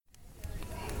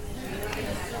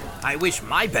I wish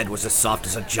my bed was as soft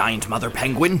as a giant mother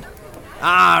penguin.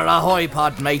 Ahoy,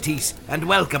 pod mateys, and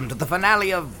welcome to the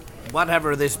finale of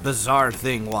whatever this bizarre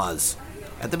thing was.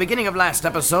 At the beginning of last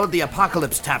episode, the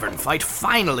Apocalypse Tavern fight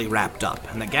finally wrapped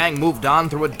up, and the gang moved on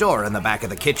through a door in the back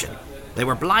of the kitchen. They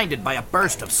were blinded by a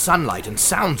burst of sunlight and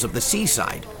sounds of the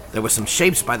seaside. There were some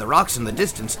shapes by the rocks in the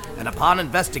distance, and upon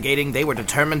investigating, they were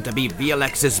determined to be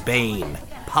VLX's bane,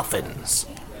 puffins.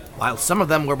 While some of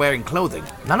them were wearing clothing,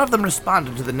 none of them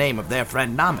responded to the name of their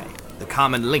friend Name, the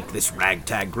common link this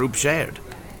ragtag group shared.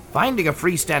 Finding a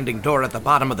freestanding door at the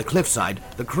bottom of the cliffside,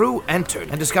 the crew entered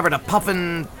and discovered a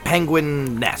puffin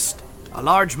penguin nest. A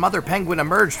large mother penguin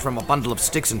emerged from a bundle of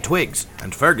sticks and twigs,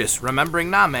 and Fergus,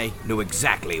 remembering Name, knew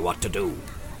exactly what to do.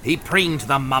 He preened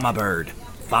the mama bird.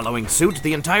 Following suit,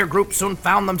 the entire group soon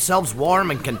found themselves warm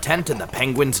and content in the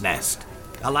penguin's nest.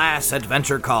 Alas,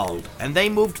 adventure called, and they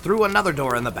moved through another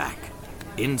door in the back.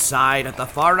 Inside, at the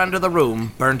far end of the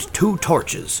room, burned 2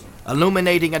 torches,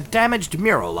 illuminating a damaged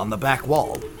mural on the back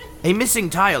wall. A missing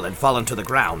tile had fallen to the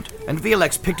ground, and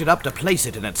VLX picked it up to place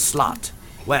it in its slot.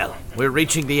 Well, we're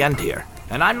reaching the end here,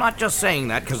 and I'm not just saying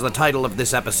that because the title of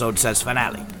this episode says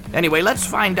finale. Anyway, let's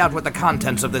find out what the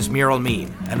contents of this mural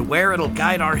mean, and where it'll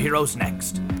guide our heroes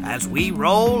next, as we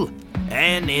roll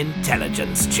an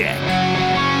intelligence check.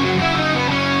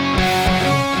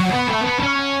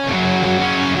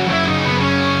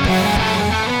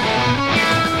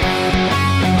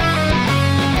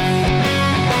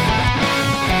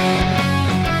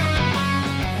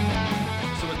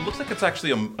 It's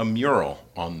actually a mural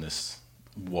on this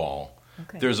wall.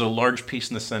 Okay. There's a large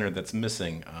piece in the center that's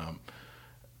missing.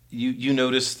 You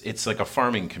notice it's like a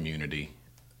farming community,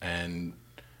 and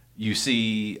you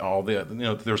see all the,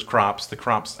 there's crops. The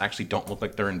crops actually don't look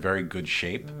like they're in very good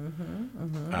shape.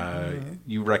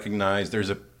 You recognize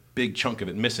there's a big chunk of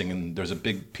it missing, and there's a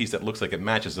big piece that looks like it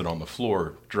matches it on the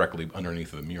floor directly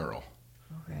underneath the mural.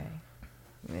 Okay.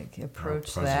 We can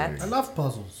approach that. I love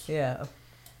puzzles. Yeah.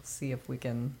 See if we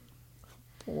can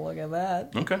look at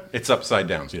that. Okay. It's upside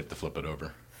down, so you have to flip it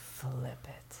over. Flip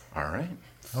it. All right.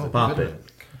 Pop it.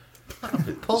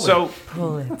 Pull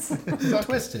Pull it. it.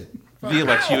 Twist it.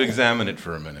 VLX, you examine it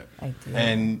for a minute. I do.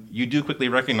 And you do quickly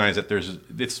recognize that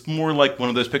it's more like one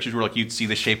of those pictures where like you'd see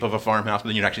the shape of a farmhouse, but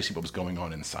then you'd actually see what was going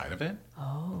on inside of it.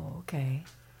 Oh, okay.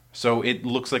 So it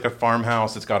looks like a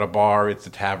farmhouse. It's got a bar. It's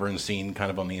a tavern scene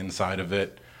kind of on the inside of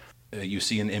it. You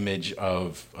see an image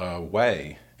of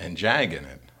Way and Jag in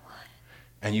it.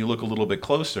 And you look a little bit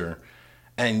closer,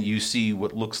 and you see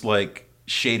what looks like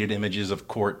shaded images of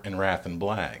Court and Wrath and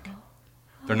Blag.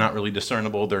 They're not really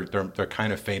discernible. They're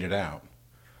kind of faded out.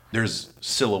 There's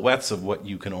silhouettes of what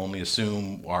you can only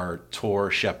assume are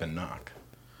Tor, Shep, and Nock.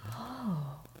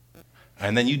 Oh.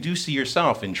 And then you do see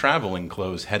yourself in traveling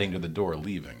clothes heading to the door,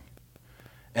 leaving.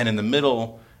 And in the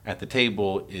middle, at the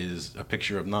table, is a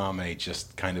picture of Name,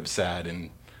 just kind of sad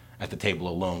and at the table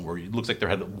alone, where it looks like there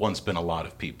had once been a lot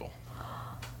of people.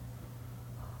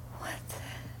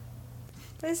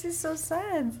 This is so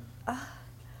sad.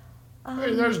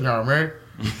 Hey, there's Name.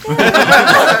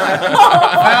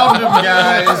 Found him,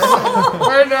 guys.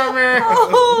 Where's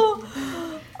Name?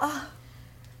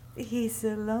 He's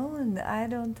alone. I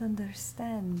don't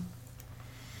understand.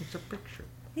 It's a picture.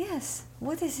 Yes.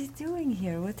 What is he doing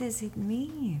here? What does it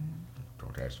mean?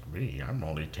 Don't ask me. I'm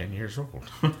only 10 years old.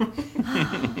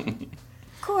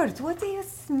 Court, what do you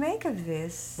make of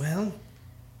this? Well,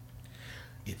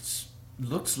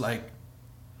 looks like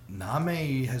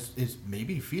Name is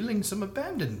maybe feeling some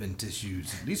abandonment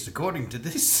issues, at least according to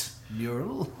this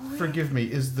mural. Forgive me.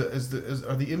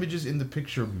 Are the images in the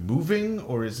picture moving,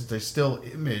 or is it a still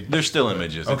image? They're still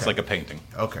images. Okay. It's like a painting.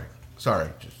 Okay. Sorry.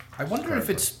 I wonder if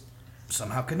it's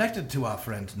somehow connected to our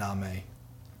friend Name.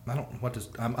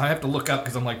 I have to look up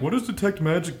because I'm like, what does detect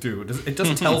magic do? It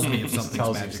just tells me if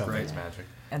something's magic, right?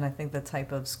 And I think the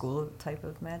type of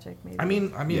magic, maybe. I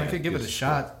mean, Yeah, I could give it a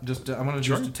shot. Just I want to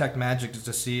Sure. just detect magic just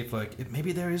to see if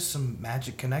maybe there is some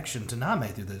magic connection to Name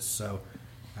through this. So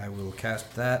I will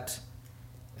cast that,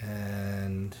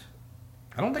 and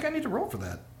I don't think I need to roll for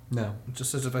that. No. It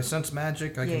just says if I sense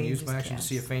magic, I Yeah, can you use just my action to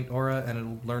see a cast. faint aura, and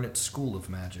it'll learn its school of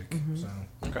magic. So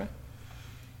Okay.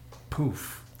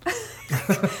 poof.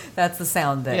 That's the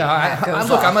sound that Yeah, goes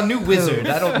look, off. I'm a new wizard.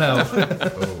 I don't know.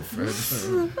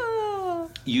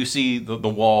 You see the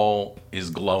wall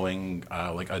is glowing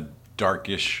like a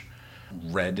darkish,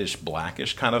 reddish,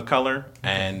 blackish kind of color,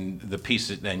 and the piece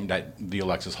that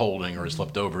VLX is holding or is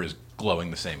flipped over is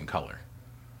glowing the same color.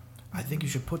 I think you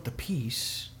should put the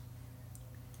piece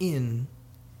in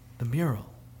the mural.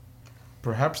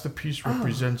 Perhaps the piece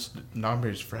represents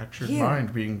Name's fractured Here.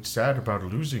 mind, being sad about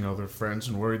losing all their friends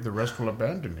and worried the rest will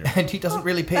abandon him. And he doesn't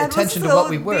really pay That was attention to so what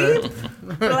we were. deep.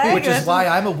 Which is why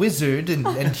I'm a wizard and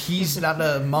he's not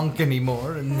a monk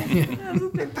anymore. And That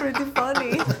would be pretty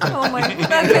funny. Oh my,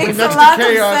 that makes a That's lot the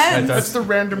of chaos. sense. That's the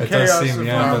random It chaos does seem, of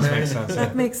yeah, it does Name. make sense.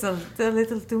 That makes a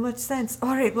little too much sense.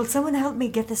 All right, will someone help me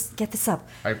get this up?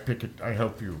 I pick it. I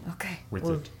help you. Okay, With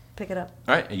we'll it. pick it up.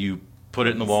 All right, and you put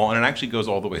it in the wall, and it actually goes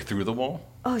all the way through the wall.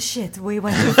 Oh shit, we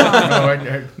went too far.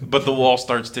 But the wall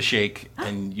starts to shake,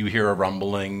 and you hear a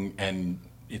rumbling, and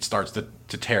it starts to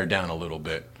tear down a little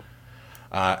bit.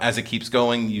 As it keeps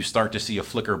going, you start to see a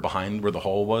flicker behind where the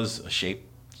hole was, a shape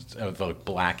of like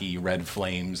blacky red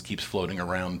flames keeps floating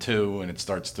around too, and it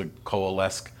starts to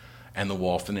coalesce, and the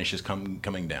wall finishes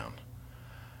coming down.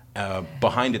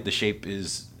 Behind it, the shape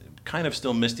is kind of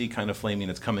still misty, kind of flaming.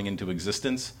 It's coming into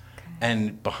existence.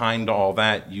 And behind all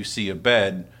that, you see a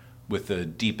bed with a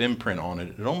deep imprint on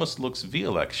it. It almost looks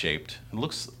Violex shaped. It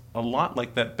looks a lot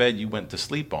like that bed you went to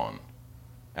sleep on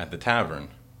at the tavern.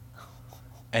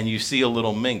 And you see a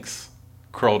little minx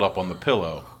curled up on the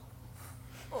pillow.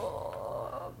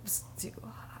 Oh, it's too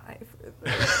high for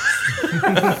this.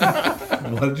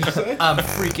 What did you say? I'm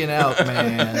freaking out,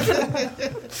 man.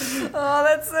 Oh,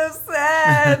 that's so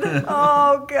sad.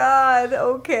 Oh God.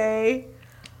 Okay.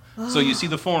 So you see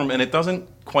the form, and it doesn't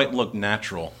quite look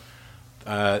natural.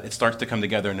 It starts to come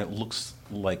together, and it looks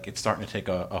like it's starting to take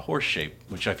a horse shape,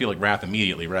 which I feel like Wrath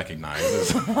immediately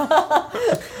recognizes.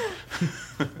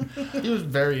 He was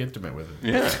very intimate with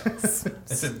it. Yeah.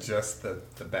 Is it just the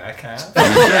back half?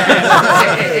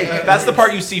 That's the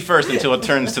part you see first until it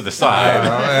turns to the side.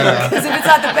 Because if it's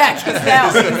at the back, he's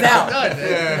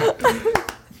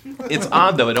out. It's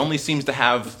odd, though. It only seems to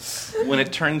have, when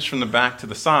it turns from the back to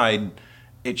the side,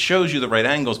 it shows you the right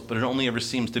angles, but it only ever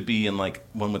seems to be in, like,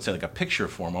 one would say, like a picture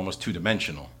form, almost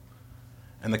two-dimensional.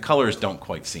 And the colors don't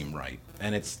quite seem right.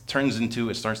 And it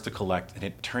starts to collect, and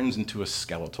it turns into a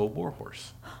skeletal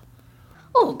warhorse.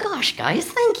 Oh gosh, guys,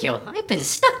 thank you. I've been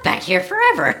stuck back here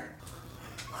forever.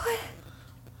 Who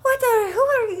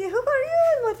are you and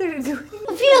what are you doing?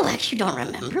 Violex, you don't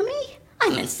remember me?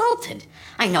 I'm insulted.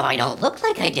 I know I don't look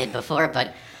like I did before,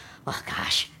 but, well,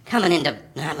 gosh, coming into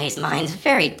Name's mind's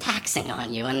very taxing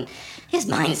on you, and his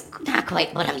mind's not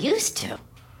quite what I'm used to.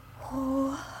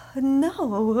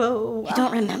 No. You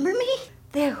don't remember me?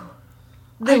 The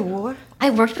war? I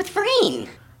worked with Vrain.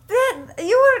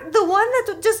 You were the one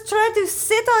that just tried to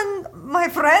sit on my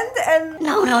friend and...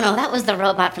 No, that was the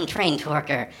robot from Train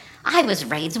Torker. I was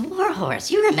Raid's warhorse.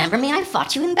 You remember me? I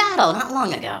fought you in battle not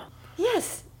long ago.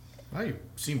 Yes. Well, you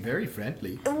seem very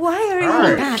friendly. Why are you...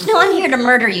 Oh gosh, no, I'm here to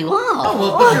murder you all. Oh,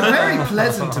 well, but you're very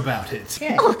pleasant about it.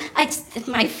 Oh, it's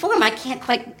my form. I can't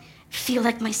quite feel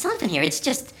like myself in here. It's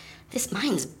just, this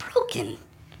mind's broken.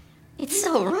 It's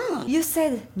so wrong. You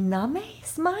said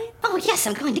Name's mine? Oh, yes,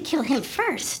 I'm going to kill him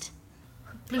first.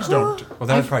 Please don't. Well,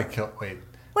 that would probably kill. Wait.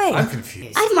 Wait. I'm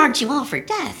confused. I've marked you all for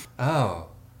death. Oh.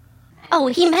 Oh,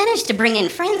 he managed to bring in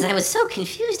friends. I was so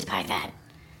confused by that.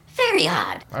 Very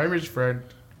odd. I'm his friend.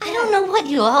 I don't know what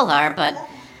you all are, but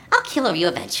I'll kill you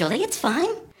eventually. It's fine.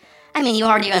 I mean, you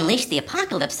already unleashed the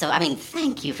apocalypse, so, I mean,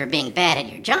 thank you for being bad at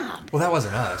your job. Well, that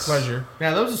wasn't us. Pleasure.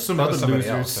 Yeah, those are some That other was somebody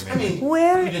losers. else. I mean,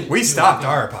 Where we stopped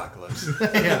our apocalypse.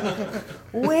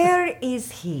 where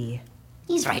is he?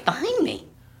 He's right behind me.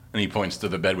 And he points to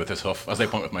the bed with his hoof, as I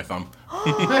point with my thumb.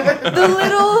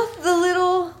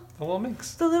 The little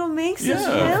minx. minx is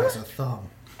Yeah. him? That's a thumb.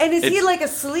 And is he It's- like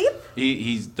asleep?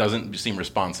 He doesn't seem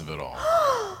responsive at all.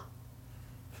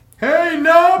 Hey,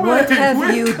 no! What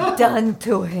have you done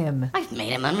to him? I've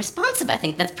made him unresponsive. I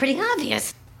think that's pretty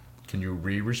obvious. Can you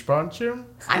re-response him?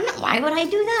 I'm not. Why would I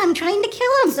do that? I'm trying to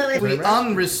kill him. So If we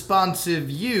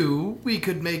unresponsive you, we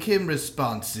could make him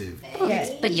responsive.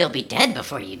 But you'll be dead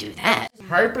before you do that.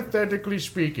 Hypothetically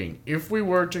speaking, if we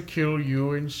were to kill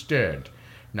you instead,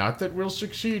 not that we'll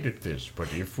succeed at this,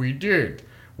 but if we did,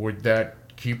 would that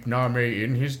keep Name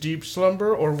in his deep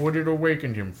slumber, or would it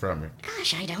awaken him from it?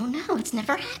 Gosh, I don't know. It's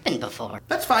never happened before.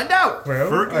 Let's find out. Well,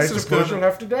 Fergus I is suppose gonna- you'll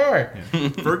have to die.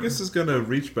 Fergus is gonna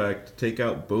reach back to take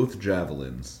out both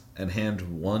javelins and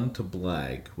hand one to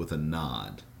Blag with a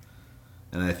nod.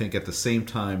 And I think at the same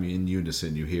time, in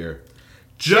unison, you hear,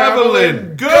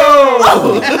 "Javelin, go!"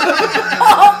 Oh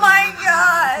my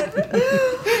god!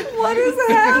 What is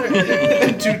happening?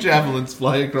 And two javelins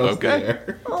fly across the Okay.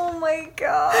 air. Oh my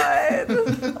god!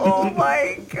 Oh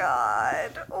my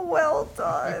god! Well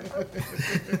done.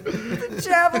 The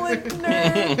javelin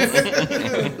nerds.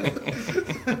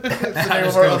 That's the name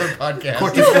of our other podcast.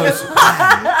 Cortez goes,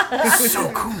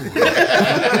 so cool.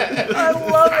 I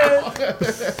love it.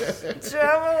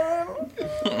 Javelin.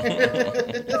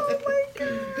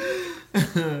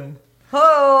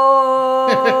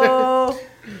 Oh.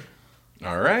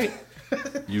 All right.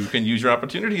 You can use your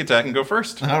opportunity attack and go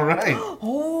first. All right.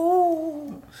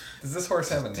 Oh. Does this horse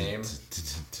have a name?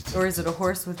 Or is it a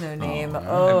horse with no name? I'm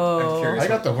Oh. curious. I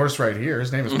got the horse right here.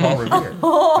 His name is Paul Revere.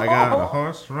 I got a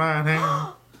horse riding.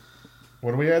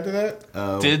 What do we add to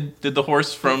that? Did the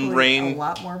horse from Hopefully Rain, a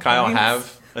lot more Kyle, points.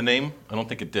 have a name? I don't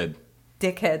think it did.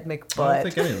 Dickhead I don't McButt.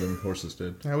 think any of them horses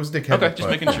did. That was Dick Okay, Headbutt. just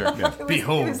making sure.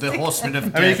 Behold, the horseman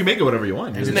of I mean, you can make it whatever you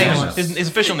want. His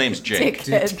official name's Jake.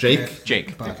 Dickhead. Jake.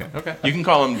 Jake. Okay. You can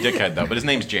call him Dickhead though, but his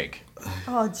name's Jake.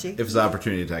 Oh, Jake. If it's an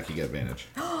opportunity attack, you get advantage.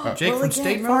 Jake Roll from again,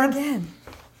 State roll Farm. again.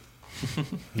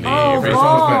 Hey, Oh, first one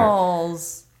was better.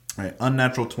 balls. All right,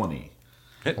 unnatural 20.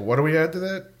 What do we add to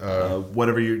that?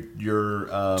 Whatever your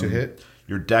To hit?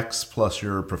 your dex plus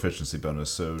your proficiency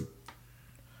bonus. So,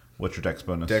 what's your dex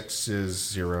bonus? Dex is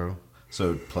 0.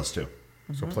 So plus 2.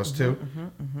 So plus 2.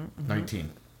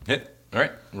 19. Hit. All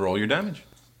right. Roll your damage.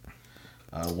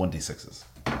 1d6s,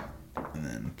 and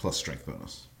then plus strength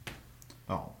bonus.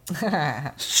 Oh,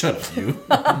 shut up, you.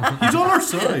 He's on our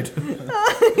side.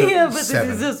 Yeah, but 7.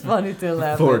 this is just funny to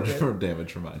laugh Four at. for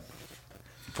damage for mine.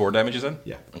 4 damage, you said?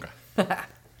 Yeah, Okay. it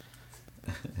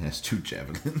has 2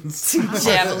 javelins. Two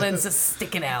javelins just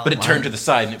sticking out. But it turned to the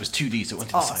side and it was 2D, so it went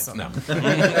to the Awesome. side. No.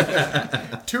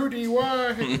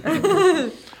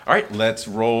 2DY. All right, let's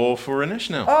roll for Anish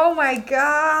now. Oh my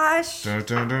gosh. Dun,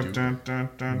 dun, dun, dun, dun,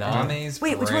 dun, dun. Name's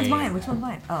Wait, which one's brain. mine? Which one's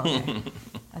mine? Oh, okay.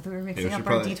 I thought we were mixing we up should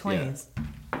our probably- D20s.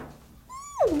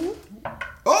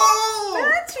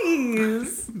 Oh,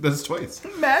 Matchies. that's twice.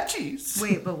 Matchies.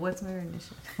 Wait, but what's my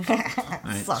initial?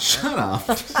 Right, Sucker. shut up.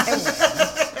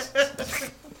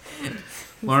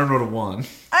 Lauren rolled a 1.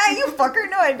 Ah, you fucker.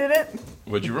 No, I didn't.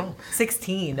 What'd you roll?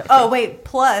 16. Oh, wait,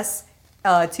 plus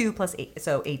 2 plus 8,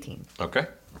 so 18. Okay.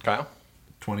 Kyle?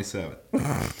 27.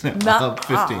 Not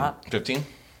 15. 15.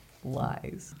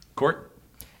 lies. Court?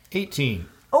 18.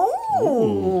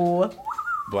 Oh.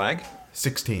 Blag?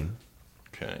 16.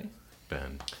 Okay.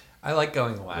 Ben? I like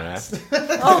going last.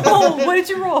 Oh, what did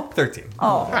you roll? 13.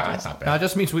 Oh. That's not Now bad. it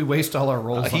just means we waste all our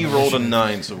rolls. He on rolled a initiative.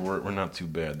 9, so we're not too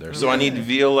bad there. So I need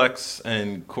VLX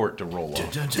and Court to roll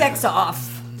off. Dex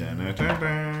off. Dun, dun, dun,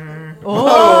 dun.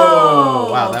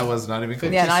 Oh. Wow, that was not even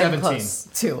close. Yeah, not even 17. close.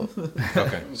 2.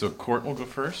 Okay, so Court will go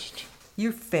first.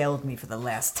 You failed me for the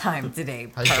last time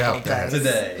today, I Purple doubt that. Dice.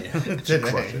 Today.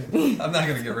 Today. I'm not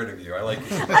going to get rid of you. I like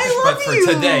you. I love But for you.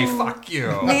 today, fuck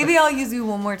you. Maybe I'll use you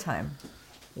one more time.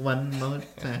 One more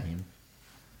time.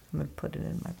 I'm going to put it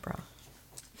in my bra.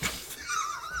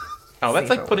 Oh, that's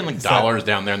Safer like putting like words. dollars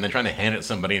down there and then trying to hand it to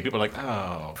somebody and people are like,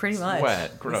 oh, Pretty much.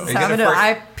 sweat, gross. This Are is you how gonna I'm gonna- for- I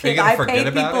are you pay- gonna I forget pay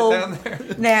about people- it down there?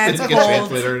 Nah, it's Did you get cold.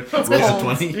 translator? It's Rolls a cold.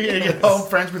 20. You get home,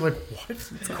 friends be like, what?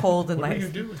 It's cold in What my are you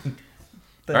doing?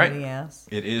 butt All right. in the ass.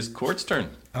 It is Court's turn.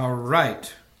 All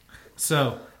right.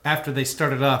 So after they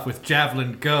started off with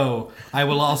Javelin Go, I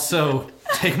will also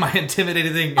take my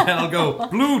intimidating thing and I'll go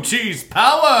blue cheese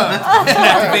power and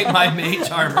activate my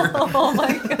mage armor. Oh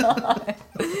my god.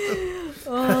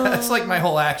 That's like my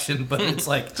whole action, but it's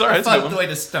like all right, a it's a good fun one. way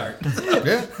to start.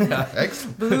 Yeah.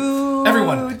 Excellent. Blue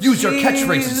Everyone, use your cheese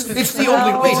catchphrases. It's the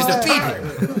only way to power.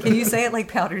 defeat him. Can you say it like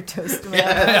powdered toast?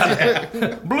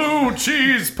 Man? Blue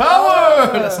cheese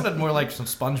power. That sounded more like some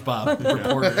SpongeBob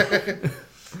reporter.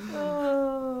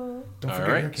 Oh. Don't All forget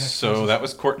your right, cat. so that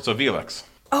was Court. So VLX.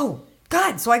 Oh,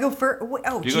 God. So I go first. Oh, You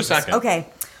go Jesus. second. Okay.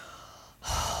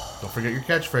 Don't forget your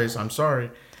catchphrase. I'm sorry.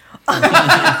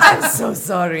 I'm so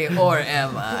sorry, or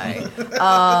am I?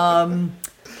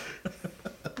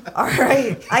 All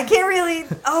right. I can't really.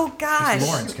 Oh, gosh.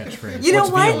 Lauren's catchphrase. You know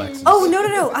What's what? VLX's? Oh,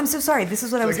 no. I'm so sorry. This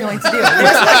is what I was going to do.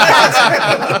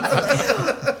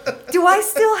 Do I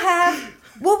still have.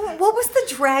 What was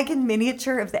the dragon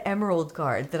miniature of the Emerald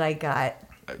Guard that I got?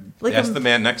 Like Ask the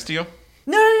man next to you.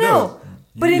 No.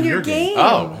 But in your your game. game,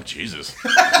 Oh, Jesus.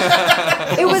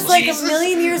 it was like a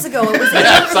million years ago. It was,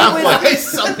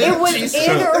 it was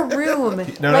in a room,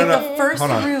 No. the first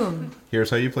Hold on. room. Here's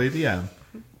how you play DM.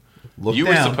 Look You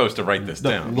were down. supposed to write this No,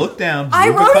 down. look down, I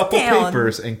move wrote a it couple down.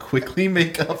 papers, and quickly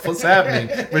make up what's happening,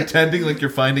 pretending like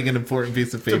you're finding an important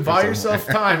piece of paper. To buy somewhere. yourself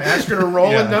time, ask her to roll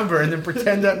Yeah. a number and then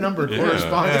pretend that number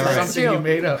corresponds to right. something True. you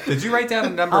made up. Did you write down a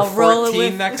number I'll roll it 14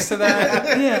 with- next to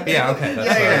that? Yeah, okay. That's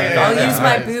what I I'll thought. use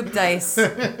my boob dice.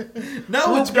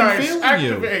 No, it's been Guys, failing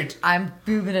you. activate. I'm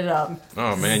boobing it up.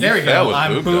 Oh, man, There you you fail go. with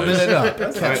I'm boob boobing dice. it up.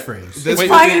 Catchphrase. This It's will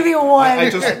probably be- gonna be a one. I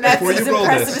just That's before as you roll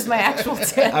impressive this, as my actual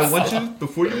tits. I want you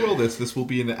before you roll this. this. This will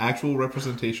be an actual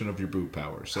representation of your boot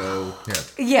power. So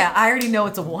Yeah, I already know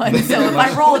it's a 1, so if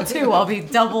I roll a 2, I'll be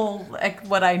double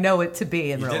what I know it to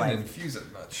be in You real didn't life. infuse it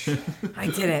much. I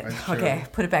did it. Okay,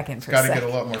 put it back in for a Got to sec. get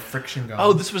a lot more friction going.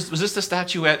 Oh, was this the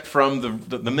statuette from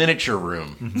the miniature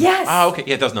room? Yes! Oh, okay.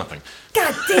 Yeah, it does nothing.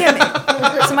 God damn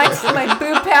it! So my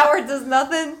boot power does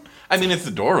nothing? I mean, it's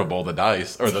adorable, the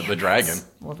dice, or the dragon.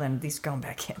 Well, then these going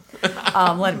back in.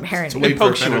 Let him marinate. It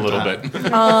pokes you a little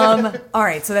bit. All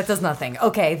right, so that does nothing.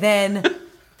 Okay, then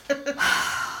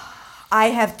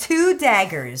I have 2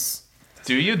 daggers.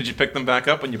 Do you? Did you pick them back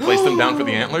up when you placed them down for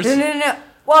the antlers? No.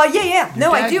 Well, yeah.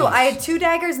 No, I do. I had 2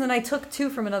 daggers, and then I took 2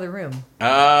 from another room.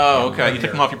 Oh, okay. You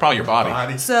took them off probably your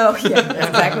body. So, yeah, that's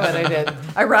exactly what I did.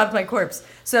 I robbed my corpse.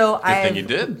 So I thing you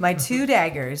did. My 2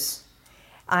 daggers.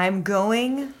 I'm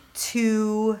going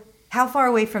to... How far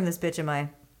away from this bitch am I?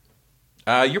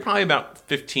 You're probably about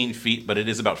 15 feet, but it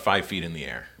is about 5 feet in the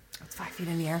air. It's 5 feet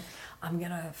in the air. I'm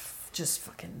gonna just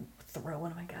fucking throw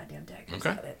one of my goddamn daggers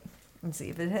at it and see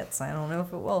if it hits. I don't know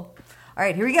if it will. All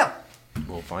right, here we go.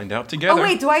 We'll find out together. Oh,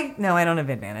 wait, No, I don't have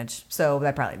advantage, so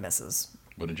that probably misses.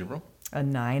 What did you roll? A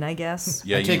 9, I guess.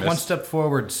 Yeah, I you take one missed. step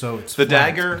forward, so it's The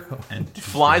flat. dagger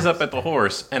flies up at the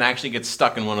horse and actually gets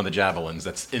stuck in one of the javelins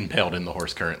that's impaled in the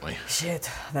horse currently. Shit,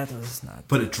 that was not...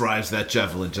 but it drives that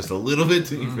javelin just a little bit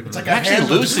deeper. It's like I actually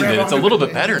loosened it. It's a little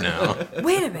bit better now.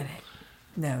 Wait a minute.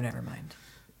 No, never mind.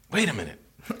 Wait a minute.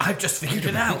 I've just figured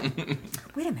it out.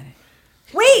 Wait a minute.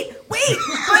 Wait!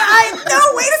 No,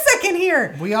 wait a second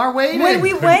here. We are waiting. When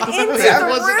we went into the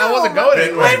room... I wasn't going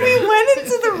anywhere. When we went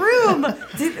into the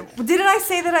room, didn't I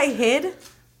say that I hid?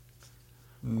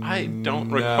 I don't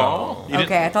recall. You didn't-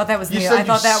 Okay, I thought that was You new. said I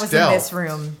thought you that was in this stealthed.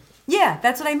 room. Yeah,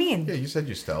 that's what I mean. Yeah, you said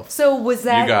you stealth. So was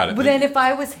that... You got it. But then if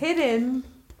I was hidden,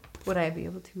 would I be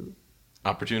able to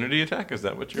Opportunity attack? Is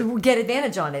that what you're... get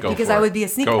advantage on it? Go Because for I it. would be a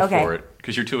sneak... Go okay. for it.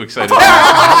 Because you're too excited.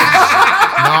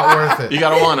 Not worth it. You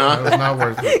got a 1, huh? That was not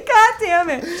worth it. God damn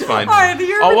it. It's fine. All right,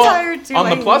 you're Oh, well, retired too. on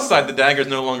I the plus hate side, the dagger's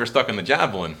no longer stuck in the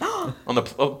javelin. On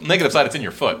the negative side, it's in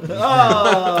your foot. Take 8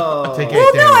 Well, no,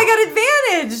 damage. I got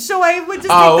advantage, so I would just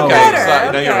Oh, take the okay. better. Sorry. No,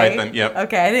 Okay. you're right then. Yep.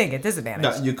 Okay, I didn't get disadvantage.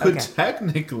 Now, you could Okay.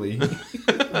 technically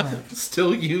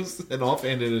still use an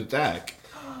offhanded attack.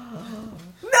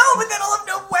 No, but then I'll have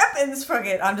no weapons. Fuck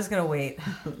it. I'm just gonna wait.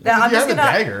 Now, You have a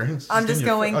dagger. It's I'm in just your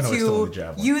going foot. Oh, no, it's still in the to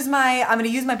javelin. use my. I'm gonna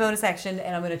use my bonus action,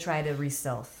 and I'm gonna try to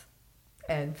re-stealth,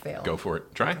 and fail. Go for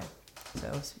it. Try.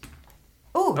 So,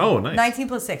 ooh. Oh, nice. 19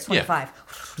 plus 6, 25.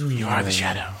 You are the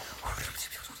shadow.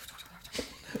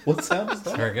 What sound is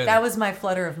that? Very good. That was my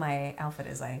flutter of my outfit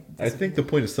as I. I think the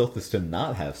point of stealth is to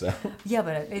not have sound. Yeah,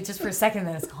 but it just for a second,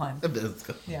 then it's gone.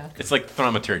 Yeah. It's like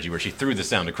thaumaturgy, where she threw the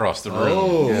sound across the room.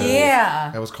 Oh.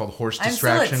 Yeah. That was called horse I'm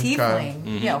still a distraction. Kyle.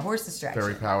 tiefling. Yeah, horse distraction.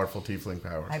 Very powerful tiefling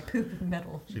power. I poop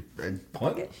metal. She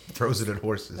What? throws it at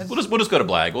horses. We'll just go to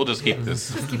Blag. We'll just keep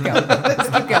this. Keep going.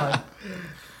 Just keep going.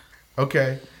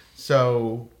 Okay,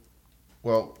 so,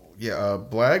 well, yeah,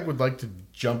 Blag would like to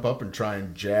jump up and try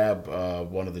and jab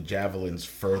one of the javelins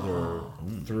further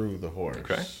through the horse.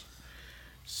 Okay.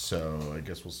 So I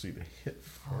guess we'll see the hit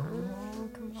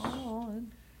first. Come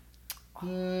on.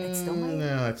 It's still my.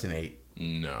 No, that's an 8.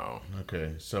 No.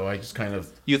 Okay, so I just kind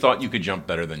of, You thought you could jump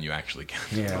better than you actually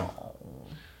can.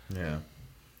 yeah.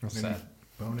 What's that?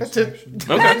 That's it.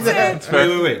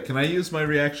 Okay. Wait. Can I use my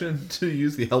reaction to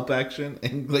use the help action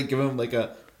and like give him like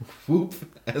a whoop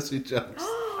as he jumps?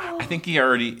 I think he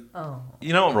already. Oh.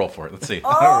 You know what? Roll for it. Let's see.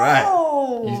 All right.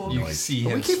 Oh. You see But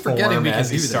we him keep forgetting form we as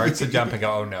can he do that. starts to jump and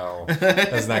go, oh no,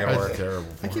 that's not going to That's work. terrible.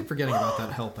 I keep forgetting about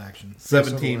that help action.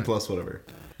 17 plus whatever.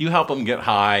 You help him get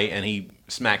high, and he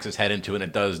smacks his head into it, and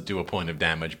it does do a point of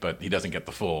damage, but he doesn't get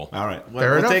the full. All right. Fair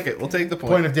We'll enough. take it. We'll take the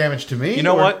Point of damage to me? You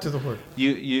know or what? To the horse.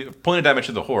 You point of damage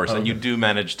to the horse, and you do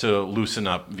manage to loosen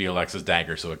up Violex's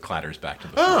dagger so it clatters back to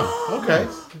the floor. Oh, okay.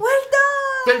 Well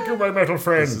done. Thank you, my metal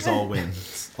friend. This is all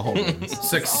wins. All wins.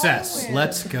 Success.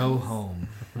 Let's go home.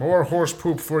 More horse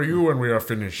poop for you when we are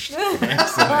finished.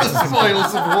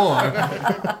 Spoils of war.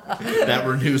 That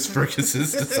renews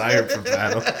Fergus's desire for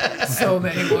battle. So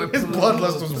many more. His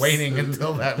bloodlust was waning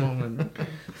until that moment.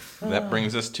 That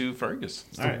brings us to Fergus.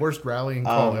 It's the worst rallying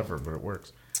call ever, but it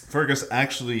works. Fergus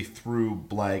actually threw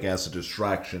Blag as a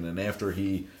distraction, and after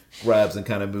he grabs and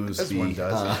kind of moves As one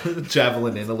the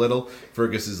javelin in a little,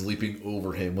 Fergus is leaping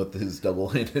over him with his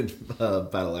double-handed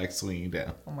battle axe swinging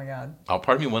down. Oh my god. Oh,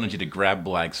 part of me wanted you to grab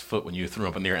Blag's foot when you threw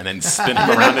him up in the air and then spin him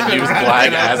around and use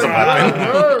Blag as a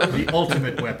weapon. The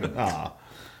ultimate weapon.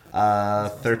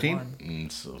 13?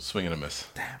 So swing and a miss.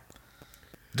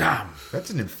 Damn. That's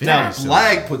an infinity. Now symbol.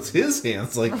 Blag puts his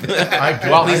hands like that.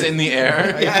 While he's in the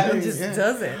air. He just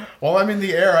does it. While I'm in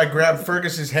the air, I grab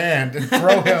Fergus's hand and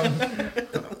throw him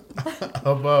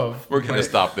above. We're going to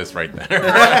stop this right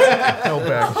there. Help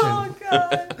action. Oh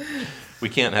god. We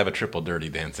can't have a triple dirty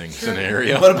dancing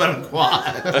scenario. What about a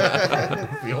quad?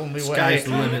 The only Sky's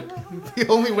the way. limit. The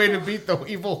only way to beat the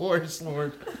evil horse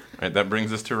lord. All right, that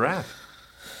brings us to Wrath.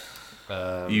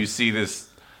 You see this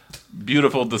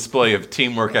beautiful display of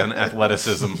teamwork and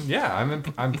athleticism. Yeah,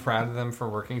 I'm proud of them for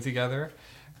working together,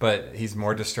 but he's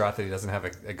more distraught that he doesn't have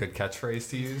a good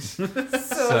catchphase to use. So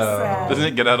sad. Doesn't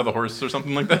it get out of the horse or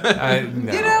something like that?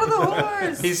 No. Get out of the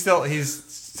horse. He's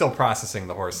still processing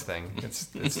the horse thing. It's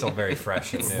still very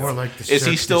fresh and new. More like the Is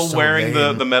he Cirque still du wearing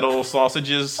Soleil. the metal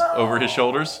sausages over his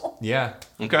shoulders? Yeah,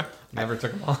 Okay. never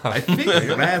took him off. I think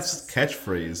Matt's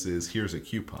catchphrase is "Here's a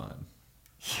coupon."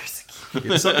 Here's a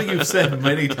It's something you've said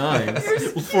many times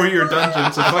for your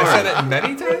Dungeons and I said Dragons. it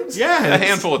many times. Yeah, A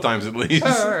handful of times at least.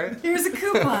 All right. Here's a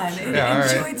coupon. Yeah, all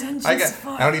Enjoy right. Dungeons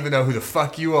I don't even know who the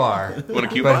fuck you are. Want a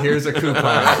coupon? But here's a coupon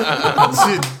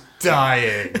to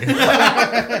dying.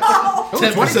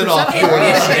 10% off.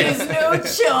 Admission is no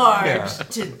charge Yeah.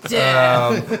 to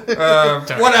death.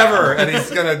 Whatever. And he's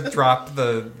gonna drop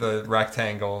the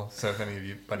rectangle. So if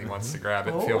anybody wants to grab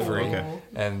it, feel free. Okay.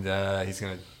 And he's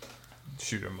gonna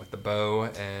shoot him with the bow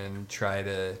and try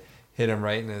to hit him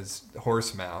right in his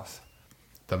horse mouth.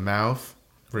 The mouth?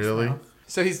 Really?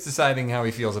 So he's deciding how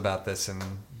he feels about this and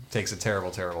takes a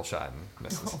terrible, terrible shot and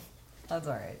misses. That's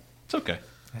all right. It's okay.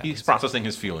 He's processing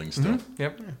his feelings still.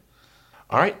 Yep.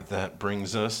 All right, that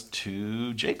brings us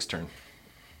to Jake's turn.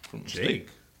 From Jake.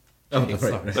 Oh,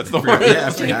 right. That's the one. Yeah, I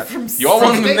forgot. From You all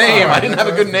wanted the State name. Farm. I didn't have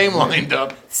a good name lined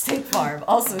up. State Farm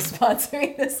also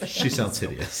sponsoring this. She sounds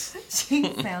hideous. She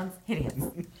sounds hideous.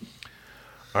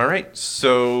 All right,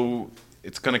 so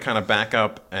it's going to kind of back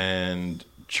up and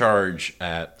charge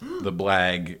at the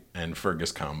Blag and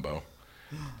Fergus combo.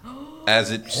 As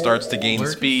it starts to gain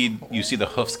speed, you see the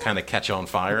hoofs kind of catch on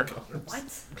fire. What?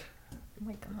 Oh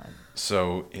my god.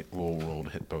 So it will roll to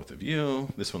hit both of you.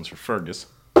 This one's for Fergus.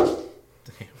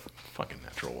 Fucking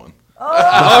natural one.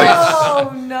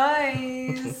 Oh,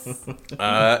 nice.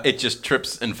 It just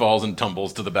trips and falls and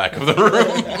tumbles to the back of the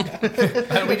room.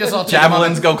 And we just all take them on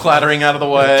Javelins go clattering out of the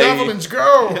way. Javelins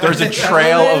go! There's a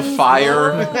trail of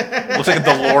fire. Looks like a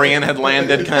DeLorean had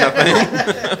landed kind of thing.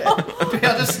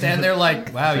 I'll just stand there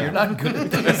like, wow, you're not good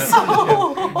at this. He's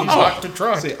locked the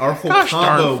truck. See, our whole Gosh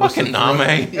combo darn, was fucking to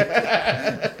Name.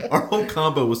 our whole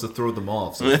combo was to throw them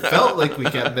off. So it felt like we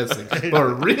kept missing, but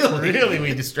really, Really,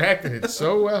 we distracted it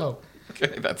so well.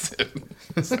 Okay, that's it.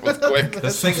 That was quick.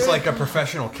 This thing's like a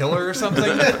professional killer or something.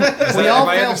 We all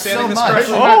failed so much.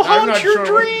 Oh, I'm not haunt your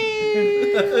sure.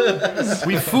 dreams!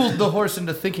 We fooled the horse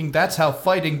into thinking that's how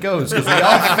fighting goes because we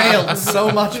all failed so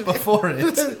much before it.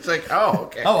 it's like, oh,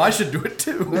 okay. Oh, I should do it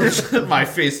too. My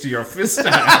face to your fist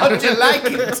now. How'd you like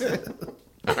it?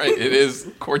 All right, it is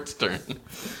Court's turn. Take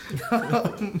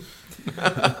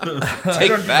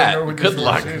that. Good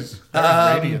luck. I was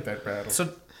ready at that battle.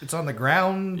 So it's on the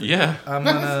ground. Yeah, I'm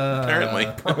gonna. apparently.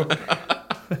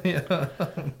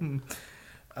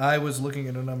 I was looking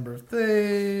at a number of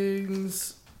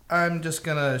things. I'm just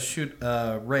gonna shoot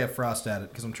a ray of frost at it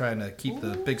because I'm trying to keep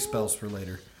the big spells for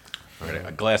later. All right,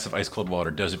 a glass of ice cold water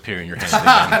does appear in your hand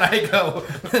And again. I go,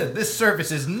 this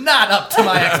service is not up to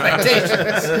my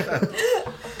expectations.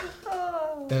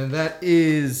 And that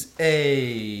is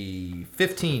a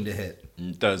 15 to hit.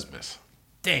 It does miss.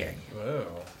 Dang. Whoa.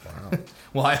 Wow.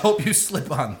 Well, I hope you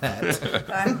slip on that.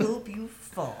 I hope you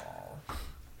fall.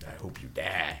 I hope you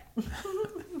die.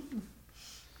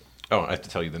 Oh, I have to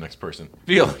tell you the next person.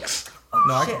 Felix.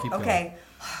 No, I can Shit. keep going. Okay.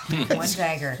 One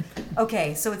dagger.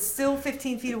 Okay, so it's still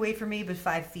 15 feet away from me, but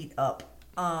 5 feet up.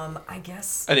 I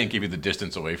guess. I didn't give you the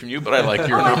distance away from you, but I like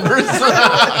your numbers.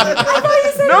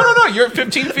 No. You're at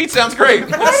 15 feet. Sounds great.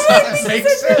 Makes sense. We can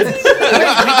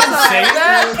say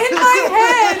that? In my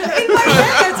head,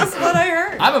 that's just what I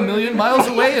heard. I'm a million miles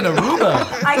away in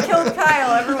Aruba. I killed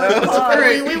Kyle. Everyone applaud.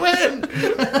 We win!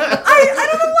 I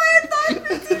don't know why I thought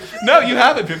 15 feet. No, you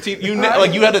have it. 15. You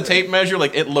you had a tape measure.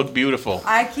 Like it looked beautiful.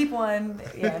 I keep one.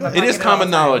 Yeah, in my It is pocket at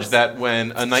common all knowledge times. that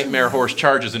when a nightmare horse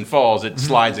charges and falls, it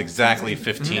slides exactly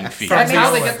 15 feet. That's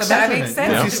how they get the That makes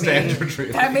measurement. sense to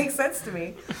me. That makes sense to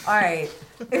me. All right,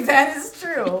 if that is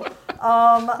true,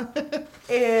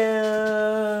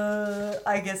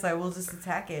 I guess I will just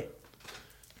attack it.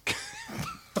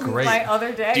 Great. My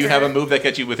other dagger. Do you have a move that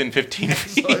gets you within 15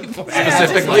 feet Yeah, just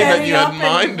specifically that you had in getting up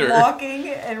mind? and Or walking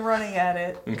and running at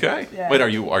it. okay, Yeah. wait, are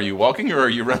you walking or are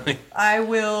you running? I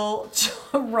will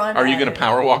run. Are you going to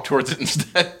power walk towards it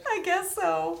instead? I guess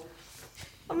so.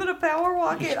 I'm gonna power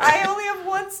walk it. I only have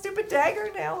one stupid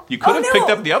dagger now. You could have picked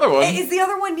up the other one. Is the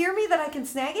other one near me that I can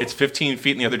snag it? It's 15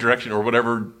 feet in the other direction or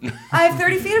whatever. I have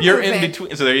 30 feet of You're movement. in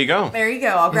between. So there you go. There you go.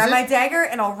 I'll grab my dagger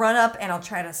and I'll run up and I'll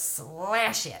try to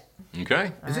slash it.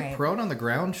 Okay. Is Alright. it prone on the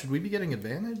ground? Should we be getting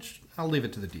advantage? I'll leave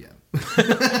it to the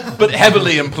DM. But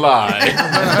heavily implied.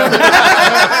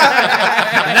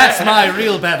 That's my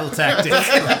real battle tactic.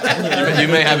 You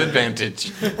may have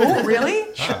advantage. Oh,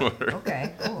 really? Sure.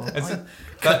 Okay. Cool.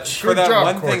 For that job,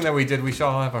 one Court. thing that we did, we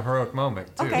shall have a heroic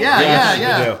moment, too. Okay.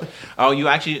 Yeah. Oh, you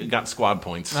actually got squad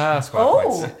points. Squad Oh,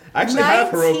 points. I actually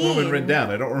have heroic 19. movement written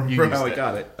down. I don't remember used how I it.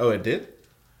 got it. Oh, it did?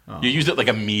 You used it like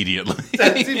immediately.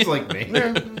 That seems like me.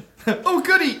 Oh,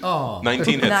 goody. Oh.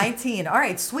 19 hits. 19. All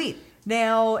right, sweet.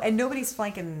 Now, and nobody's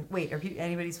flanking. Wait,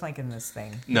 anybody's flanking this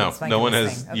thing? No, Nobody's flanking no one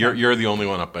this has. thing. Okay. You're the only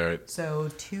one up there. So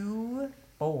 2,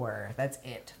 4. That's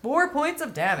it. 4 points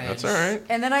of damage. That's all right.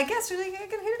 And then I guess I can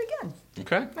hit it again.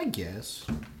 Okay. I guess.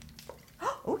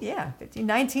 Oh yeah, 15,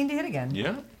 19 to hit again.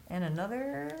 Yeah. And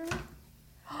another.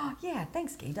 Oh yeah,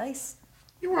 thanks, Gay Dice.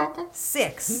 You're welcome.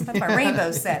 6. That's my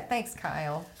rainbow set. Thanks,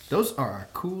 Kyle. Those are a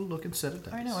cool looking set of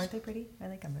dice. I know, aren't they pretty? I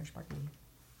think I'm very sparkly.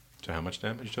 So how much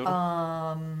damage total?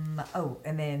 Oh,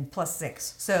 and then plus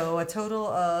 6. So a total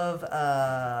of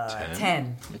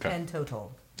 10. Okay. 10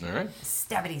 total. All right.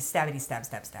 Stabbity, stabbity, stab,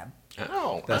 stab, stab.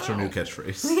 Ow. That's your ow. new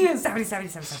catchphrase. Stabbity, stabbity,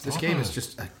 stab, stab, This stab. game is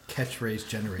just a catchphrase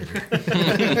generator.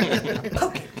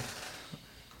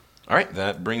 All right.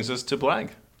 That brings us to Blag.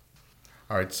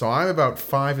 All right, so I'm about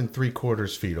 5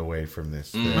 3/4 feet away from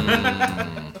this thing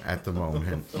at the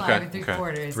moment. 5 Okay,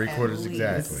 3/4. 3/4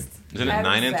 exactly. Isn't it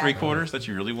 9 3/4 that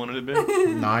you really wanted to be?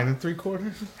 9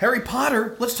 3/4. Harry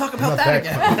Potter. Let's talk about that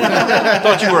that again. I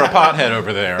thought you were a pothead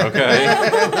over there. Okay.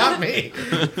 Not me.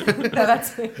 No,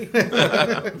 that's me.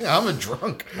 I'm a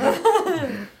drunk.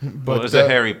 Well, But it's a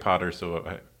Harry Potter, so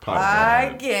Potter. I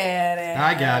get it.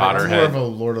 I got it. I'm more Potterhead. of a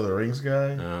Lord of the Rings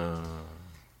guy.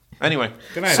 Anyway.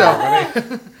 Good night,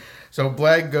 everybody. So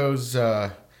Blag goes,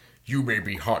 you may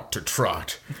be hot to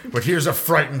trot, but here's a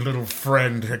frightened little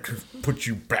friend that could put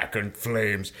you back in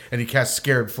flames. And he casts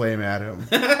Scared Flame at him.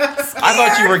 I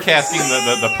thought you were casting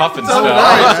the puffin spell.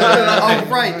 Oh,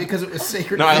 right, because it was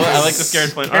sacred. No, I like the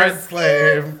scared flame. All Scared right.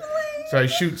 Flame. So I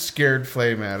shoot Scared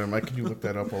Flame at him. Can you look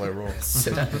that up while I roll?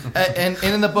 And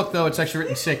in the book, though, it's actually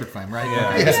written Sacred Flame, right? Yeah.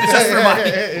 Okay. It's just for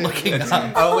my looking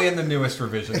up. Only in the newest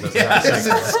revision does it have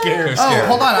sacred. Scared. Oh,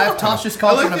 hold on. I have Tasha's I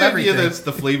cauldron like of the idea everything. that it's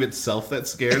the flame itself that's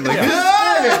scared. Like,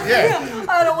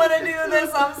 I don't want to do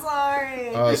this. I'm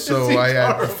sorry. So I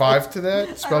add 5 to that I don't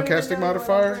even spellcasting know what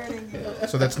modifier. I'm learning.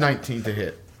 So that's 19 to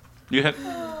hit. You hit.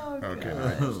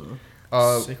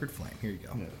 Okay. Sacred Flame. Here you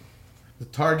go. The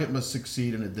target must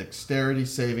succeed in a dexterity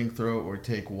saving throw or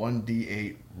take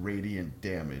 1d8 radiant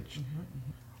damage.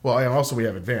 Well, and also we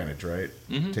have advantage, right?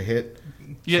 To hit.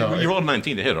 Yeah, So you rolled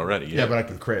 19 to hit already. Yeah, but I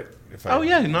can crit. If I Oh,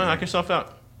 yeah. No, knock yourself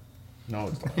out. No,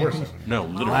 it's the horse. No,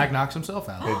 literally. Blag knocks himself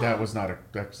out. That was not a.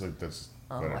 Actually, that's.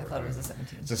 Oh, Whatever. I thought it was a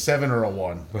 17. It's a 7 or a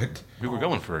 1, but We were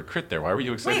going for a crit there. Why were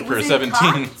you excited Wait, for a was it 17?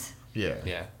 cocked? yeah.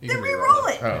 Yeah. You Then can re-roll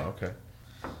it. Oh, okay.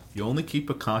 you only keep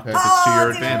a cock if it's to Oh, your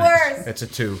it's even advantage. worse. It's a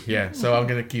 2. Yeah. So I'm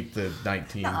gonna keep the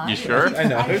 19. You sure? I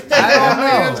know. I don't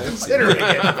know. Considering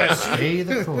it. Stay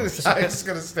the course. I'm just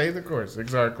gonna stay the course.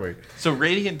 Exactly. So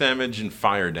radiant damage and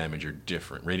fire damage are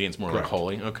different. Radiant's more like Correct.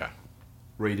 holy. Okay.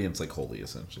 Radiant's like holy,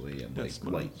 essentially, and like That's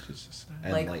what light. I was just saying.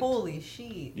 And Like, light. holy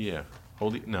sheet. Yeah.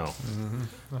 Holy. No.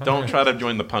 Don't try to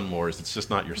join the pun wars. It's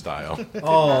just not your style.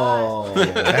 Oh.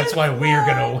 That's why we're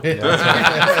gonna win.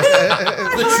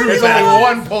 The true There's battle. only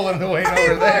one pulling the weight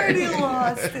over I've there. already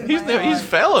lost. in my He's heart.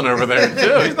 failing over there,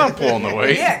 too. He's not pulling the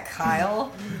weight. Yeah,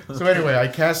 Kyle. So anyway, I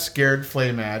cast Scared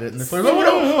Flame at it, and the flame, oh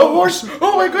no, a horse!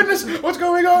 Oh my goodness, what's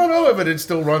going on? Oh, but it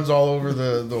still runs all over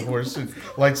the horse and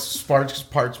lights sparks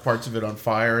parts of it on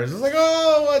fire. It's like,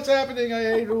 oh, what's happening? I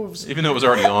hate hooves. Even though it was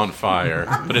already on fire,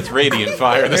 but it's radiant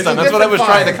fire this It's time. a That's what I was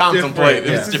different trying to fire. contemplate.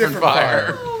 Different, It's yeah. different Different fire.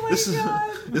 fire. Oh my This is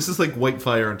god. this is like white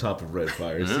fire on top of red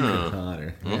fire. It's even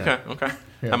hotter. Okay.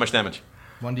 How much damage?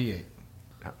 1d8.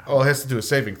 Oh, it has to do a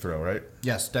saving throw, right?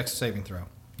 Yes, dex saving throw.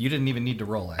 You didn't even need to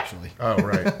roll, actually. Oh,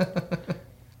 right.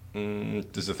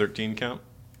 Does a 13 count?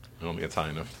 I don't think it's high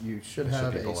enough. You should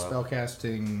have be a below.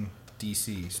 spellcasting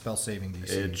DC, spell saving DC.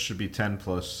 It should be 10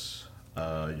 plus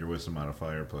your wisdom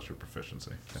modifier plus your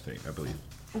proficiency. I believe.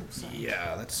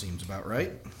 Yeah, that seems about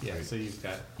right. Yeah, so you've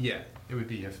got. Yeah, it would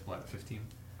be, what, 15?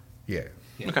 Yeah.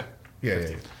 Okay.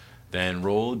 Yeah. Then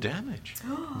roll damage.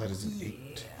 That is an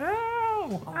 8.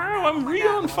 Ow, I'm really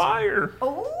on fire.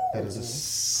 Oh. That is a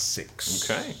 6.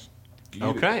 Okay.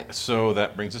 Okay, so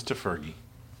that brings us to Fergie.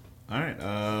 All right.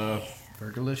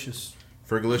 Fergalicious.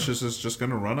 Fergalicious is just going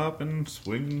to run up and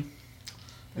swing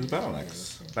his battle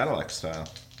axe style.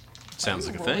 Sounds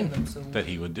like a thing that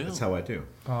he would do. That's how I do.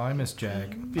 Oh, I miss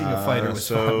Jag. Being a fighter was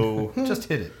fun. Just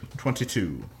hit it.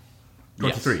 22.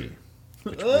 23. Yes.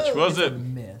 Which was it?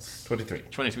 Miss. 23.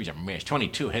 23 is a miss.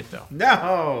 22 hit, though.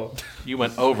 No! You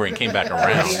went over and came back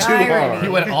around. Too hard. He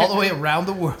went all the way around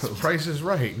the world. Price is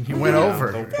right. He went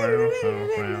over.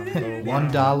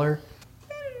 $1.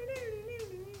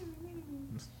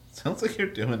 Sounds like you're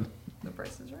doing... The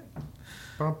price is right.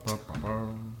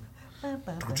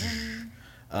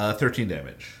 13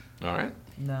 damage. All right.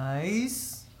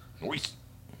 Nice. Nice.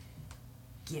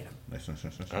 Nice.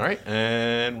 All right.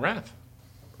 And Wrath.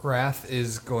 Wrath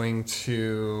is going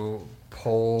to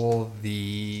pull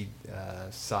the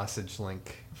sausage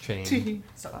link chain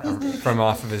from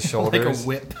off of his shoulders. Like a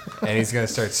whip. And he's going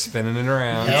to start spinning it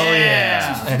around. Hell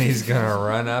yeah. And he's going to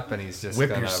run up and he's just Whip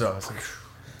going your to sausage.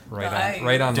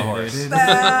 right on the horse.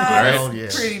 That's yeah.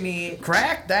 pretty neat.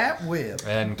 Crack that whip.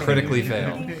 And critically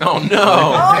fail. Oh,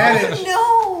 no. Oh,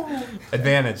 no.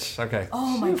 Advantage. Okay.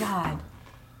 Oh, my God.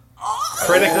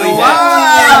 Critically All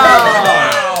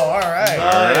right.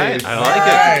 All right. I like it.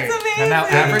 That's amazing. And now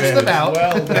average them out.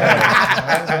 Well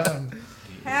done.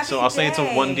 Happy So I'll say it's a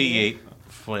day. 1d8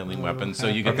 flailing weapon, so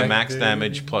you get the Okay. max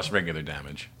damage plus regular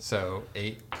damage. So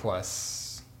 8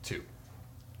 plus 2.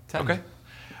 10. Okay.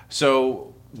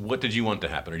 So what did you want to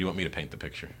happen, or do you want me to paint the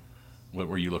picture? What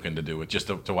were you looking to do? Just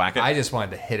to whack it? I just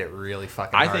wanted to hit it really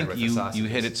fucking I hard think with you the sausages.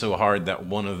 hit it so hard that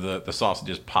one of the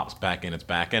sausages pops back in its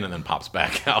back end and then pops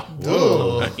back out.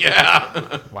 Whoa.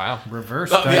 Yeah. Wow. Reverse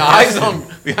The eyes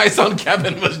on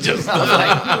Kevin was just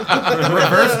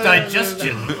reverse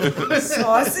digestion.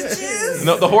 Sausages?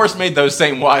 no. The horse made those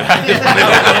same wide-eyed.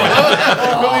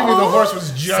 Believe me, the horse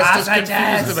was just as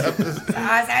confused about this.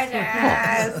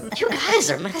 Sausages. You guys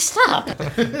are messed up.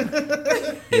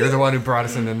 You're the one who brought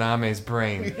us into Name's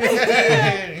brain.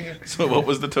 So what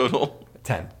was the total?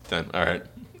 10. 10. All right.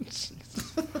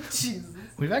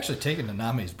 We've actually taken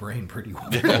Naname's brain pretty well.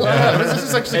 This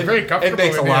is actually very comfortable. It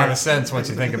makes a in lot here. of sense once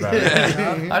you think about it.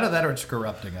 Either that or it's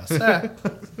corrupting us.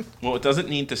 Well, it doesn't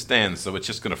need to stand, so it's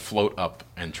just going to float up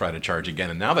and try to charge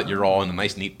again. And now that you're all in a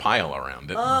nice, neat pile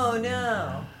around it. Oh,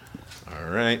 no. All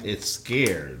right. It's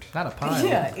scared. Not a pile.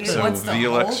 Yeah, it So wants to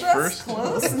VLX hold us first?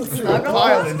 close and snuggle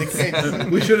Pile us. indicates.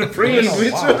 We should have preened. We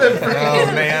should have Oh,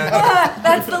 man.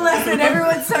 That's the lesson.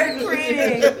 Everyone start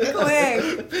preening.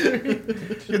 Quick.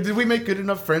 Did we make good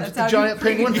enough friends with the That's how giant you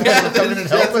preen. penguin? Yeah. To come in and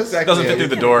help us? It doesn't fit through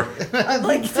the door. I'm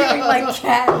like doing my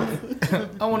cat.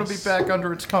 I want to be back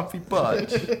under its comfy butt.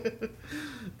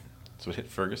 So it hit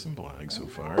Ferguson Blag so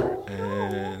far,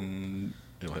 and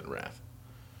it'll hit Wrath.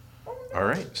 All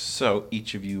right, so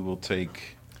each of you will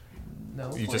take...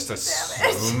 No You just points of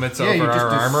damage. assume it's Yeah, over you just our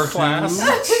armor class.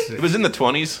 It was in the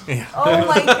 20s. Oh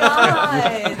my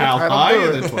god. How high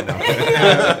is this one?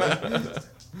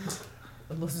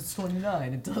 Unless it's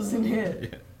 29, it doesn't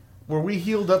hit. Were we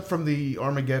healed up from the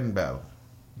Armageddon battle?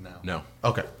 No.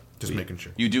 Okay, just making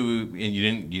sure. You do, and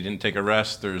you didn't take a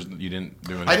rest. You didn't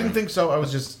do anything. I didn't think so. I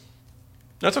was just.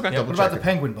 That's okay. What about the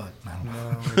penguin butt? I don't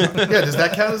know. Yeah, does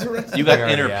that count as a rest? You got I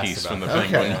already inner asked peace about from the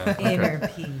that. penguin. Inner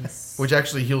peace. Which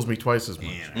actually heals me twice as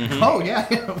much. Oh, yeah.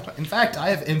 In fact, I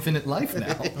have infinite life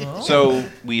now. So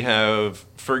we have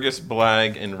Fergus,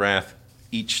 Blag, and Wrath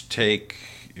each take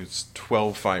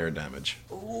 12 fire damage.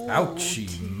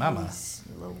 Ouchie, mama.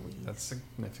 That's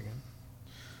significant.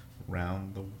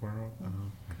 Round the world.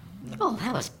 Oh,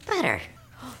 that was better.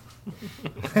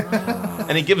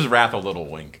 And he gives Wrath a little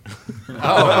wink.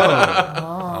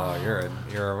 Oh, you're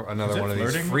another one of these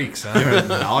flirting? freaks, huh? You're a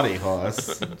naughty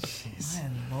horse. My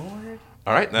lord.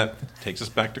 All right, that takes us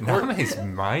back to court. Name's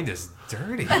mind is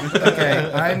dirty.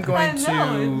 Okay, I'm going I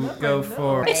know, to go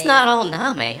for... It's not all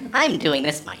Name. I'm doing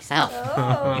this myself.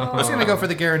 I'm just going to go for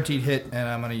the guaranteed hit, and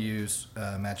I'm going to use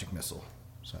Magic Missile.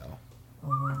 So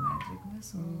Magic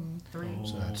missile. 3.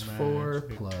 So that's 4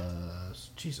 plus...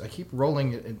 Jeez, I keep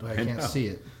rolling it, and I can't know. see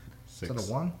it. 6. Is that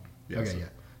a 1? Yes. Okay, yeah.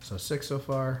 So 6 so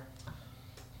far.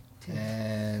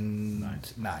 And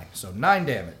 9. So 9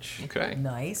 damage. Okay.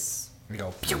 Nice. We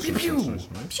go pew pew pew. Pew, pew,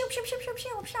 pew, pew, pew,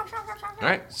 pew, pew. All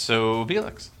right, so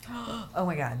Velix. Oh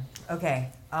my god. Okay.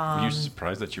 Were you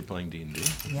surprised that you're playing D&D?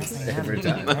 Yes, I am. Every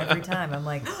time. Every time. I'm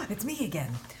like, oh, it's me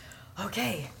again.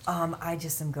 Okay. I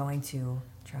just am going to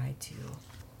try to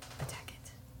attack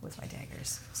it with my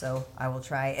daggers. So I will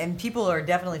try. And people are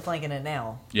definitely flanking it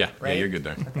now. Yeah, Right? you're good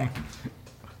there. Okay.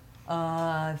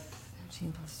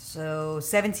 13 plus, so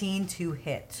 17 to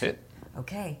hit. Hit.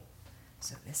 Okay.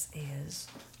 So this is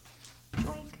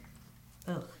boink.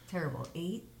 Ugh, terrible.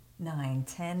 8, 9,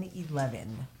 10,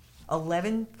 11.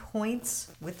 11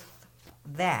 points with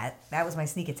that. That was my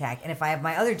sneak attack. And if I have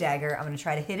my other dagger, I'm going to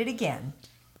try to hit it again.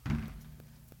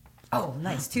 Oh,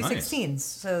 nice. Two Nice. 16s.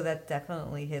 So that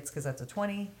definitely hits because that's a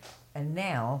 20. And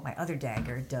now my other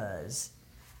dagger does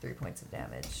 3 points of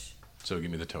damage. So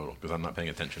give me the total, because I'm not paying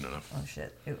attention enough. Oh,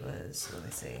 shit. It was, let me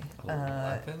see.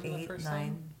 11 the 8, first 9,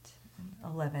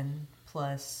 time? 11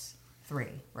 plus 3,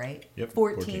 right? Yep,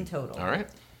 14 14. total. All right.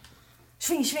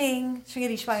 Swing, swing.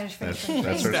 Swingity, swing, swing, swing.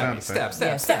 That's her sound effect.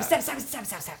 Yeah, stab, stab, stab, stab,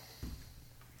 stab, stab.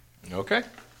 Okay.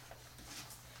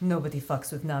 Nobody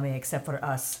fucks with Nami except for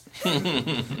us.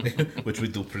 Which we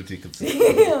do pretty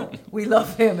consistently. We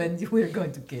love him and we're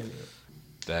going to kill him.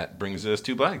 That brings us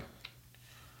to Blag.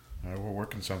 We're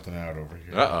working something out over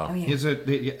here. Uh-oh. yeah. Is it?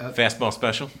 Fastball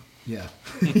special? Yeah.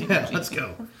 Yeah. Let's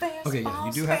go. Fast Okay. Yeah. ball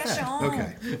You do have special. that.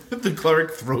 Okay. The cleric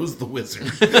throws the wizard.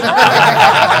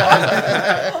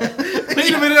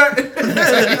 Wait a minute.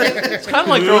 It's kind of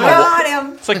like throwing Got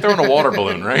him. it's like throwing a water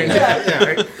balloon, right?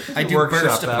 I do Workshop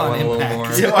burst that upon one a little impact.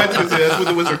 more. Yeah, I was gonna say, that's when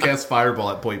the wizard casts fireball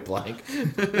at point blank.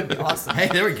 Awesome. Hey,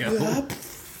 there we go.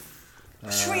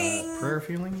 Swing. Prayer of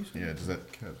healing. You said? Yeah, does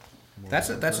that count? That's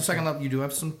a second level. You do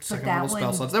have some second that level spell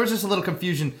one- slots. There was just a little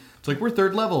confusion. It's like we're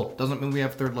third level. Doesn't mean we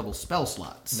have third level spell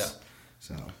slots. No.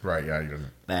 So. Right, yeah, you don't.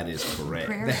 That is correct.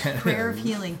 Prayer of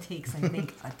healing takes, I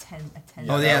think, a 10.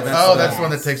 Oh yeah. That's the one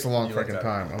that takes a long You like freaking that.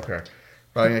 time. Okay.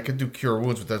 But I could do Cure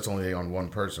Wounds, but that's only on one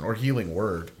person. Or Healing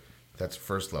Word. That's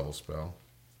first level spell.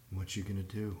 What you gonna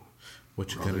do?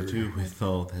 What you gonna do with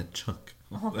all that junk?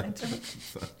 Oh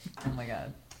my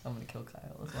god. I'm going to kill Kyle.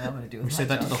 That's what I'm going to do with We say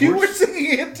my that to job. the You were horse.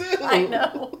 singing it too. I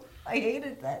know. I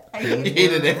hated that. I I hated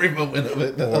hated every moment of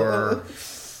it. Or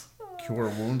Cure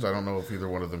Wounds. I don't know if either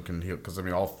one of them can heal. Because, I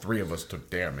mean, all three of us took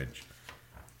damage.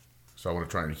 So I want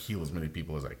to try and heal as many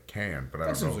people as I can. But I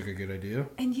That don't know. seems like a good idea.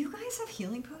 And you guys have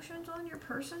healing potions on your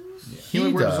persons?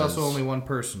 Healing word is does. also only one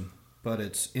person, but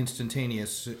it's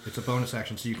instantaneous. It's a bonus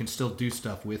action, so you can still do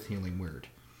stuff with healing word.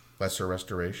 Lesser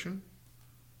Restoration?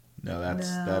 No, that's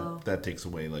No. that takes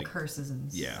away like Curses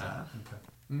and Yeah. stuff.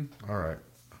 All right.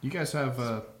 You guys have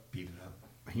Beat it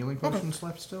up. healing potions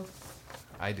left still?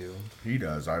 I do. He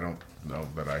does. I don't know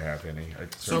that I have any. I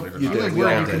So certainly you don't did. know We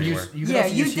all you did. can anywhere. use. You can Yeah,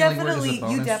 also you use healing word as a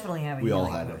definitely bonus. have a We all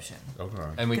healing had it. potion. Okay.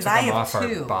 And we 'Cause took I them have off our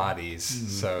 2. bodies,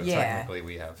 so Yeah. technically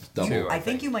we have Double. two. I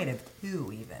think you might have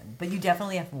 2 even, but you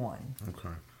definitely have 1. Okay.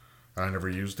 I never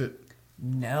used it.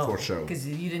 No. For sure. Because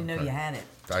you didn't know you had it.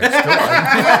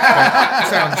 That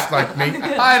sounds like me.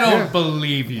 I don't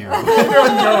believe you. I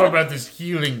don't know about this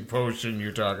healing potion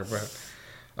you're talking about.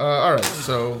 All right,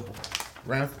 so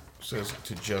Wrath says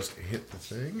to just hit the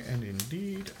thing, and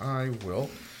indeed I will.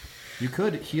 You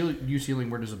could use healing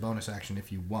word as a bonus action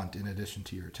if you want, in addition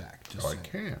to your attack. Just Oh, I saying.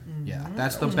 can. Yeah,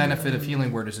 that's the benefit of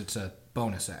healing word is it's a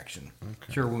bonus action.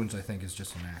 Cure wounds, I think, is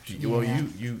just an action. Well,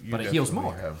 you But it heals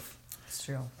definitely more. Have, It's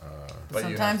true. But you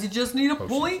Sometimes you just need a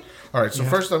point. all right, so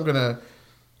first I'm gonna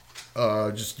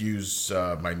just use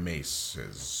my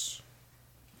maces.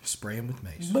 Spray him with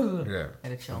mace. Yeah,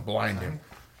 And a chill. blind him.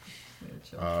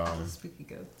 Spooky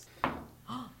ghost.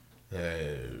 Uh,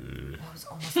 That was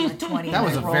almost a 20. That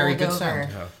was and a I very rolled good over. sound.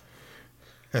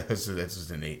 so that's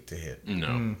just an 8 to hit.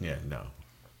 No. Yeah, no.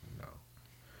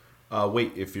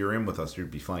 Wait, if you're in with us,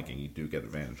 you'd be flanking. You do get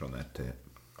advantage on that to hit.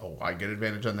 Oh, I get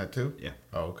advantage on that too? Yeah.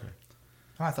 Oh, okay.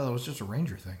 Oh, I thought that was just a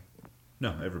ranger thing.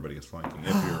 No, everybody gets flanking.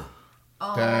 If you're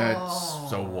That's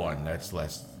so 1. That's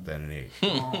less than an 8.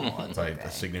 It's like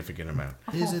a significant amount.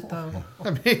 Is it though?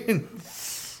 I mean,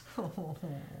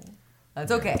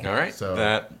 That's okay. All right. So-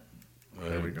 That.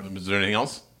 There we go. Is there anything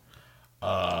else?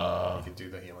 You could do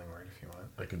the healing word if you want.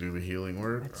 I can do the healing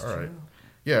word. All right.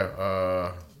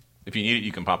 Yeah. If you need it,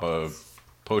 you can pop a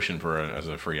potion as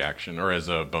a free action or as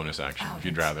a bonus action if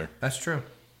you'd rather. That's true.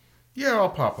 Yeah, I'll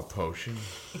pop a potion.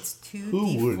 It's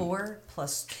 2d4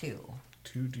 plus 2.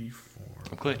 2d4.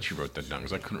 I'm glad you wrote that down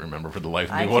because I couldn't remember for the life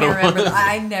of I me can't what it remember. was.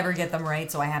 I never get them right,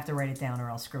 so I have to write it down or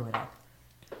I'll screw it up.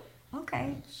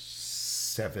 Okay.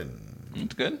 7.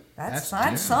 It's good. That's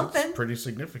That's something. pretty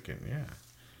significant, yeah.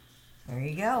 There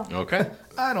you go. Okay.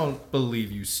 I don't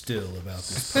believe you still about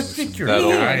this I potion. think you're That'll-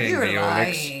 lying, You're Neolix.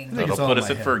 lying. That'll it's all put in us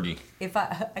my at head. Fergie. If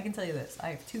I can tell you this, I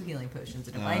have 2 healing potions,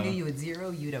 and if I knew you had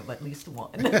 0, you'd have at least 1.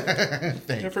 Yeah,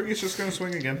 Fergie's just gonna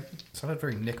swing again. Sounded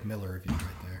very Nick Miller of you right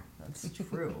there. That's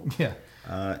true. Yeah.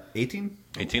 18.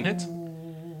 18 hits?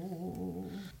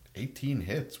 18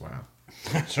 hits, wow.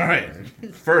 That's right.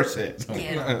 First hit.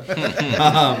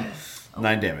 Yeah.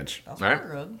 9 damage. That's All right.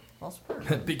 pretty good. That's pretty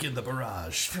good. Begin the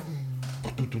barrage.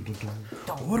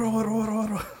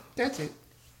 That's it.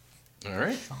 All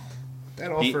right.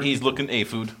 That all He's looking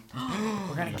A-food.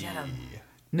 We're gonna get him.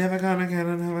 Never gonna get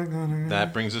it, never gonna get it.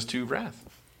 That brings us to Wrath.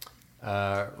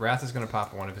 Wrath is going to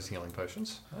pop one of his healing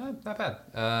potions. Not bad.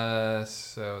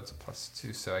 So it's a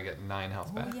 +2, so I get 9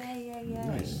 health back. Yeah.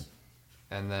 Nice.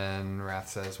 And then Wrath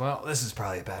says, well, this is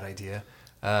probably a bad idea.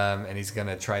 And he's going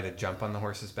to try to jump on the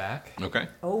horse's back. Okay.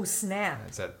 Oh, snap.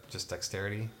 Is that just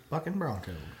dexterity? Fucking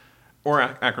Bronco. Or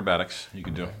acrobatics, you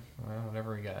could do. Well,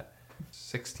 whatever we got.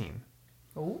 16.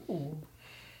 Ooh.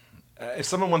 If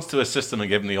someone wants to assist him and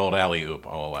give him the old alley-oop,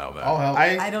 I'll allow that. I'll help.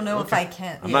 I don't know if I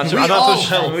can. I'm not sure. I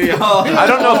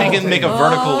don't know if he can make a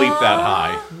vertical leap that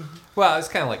high. Well, it's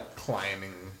kind of like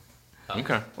climbing.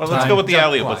 Okay. Well, let's go with the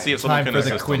alley-oop. Let's see if someone Time can for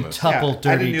the assist on this. quintuple I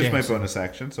dirty didn't use my dancing. bonus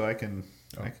action, so I can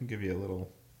give you a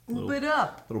little Move it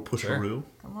up. pusharoo.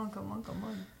 Come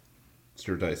on. It's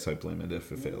your dice, I blame it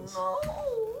if it fails. No.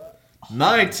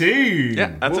 19!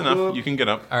 Yeah, that's Whoop, enough. whoop. You can get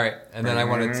up. All right, and then I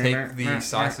want to take the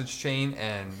sausage chain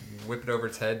and whip it over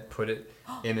its head, put it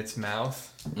in its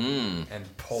mouth,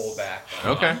 and pull back.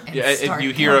 Okay. And Yeah, start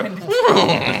you hear a... going.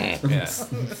 Yeah.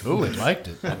 Ooh, it liked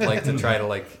it. I'd like to try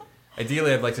to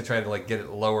ideally I'd like to try to get it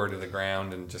lower to the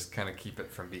ground and just kind of keep it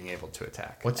from being able to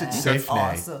attack. What's its That's safe name?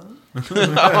 awesome.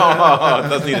 Oh, it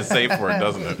does need a safe word,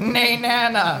 doesn't it? Nay,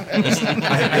 Nana.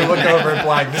 I look over at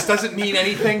Blag. This doesn't mean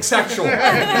anything sexual.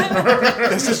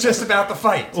 This is just about the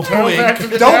fight. Wink.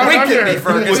 Don't wink at me,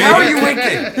 Fergus. How are you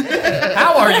winking?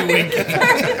 How are you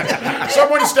winking?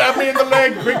 Someone stab me in the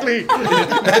leg quickly.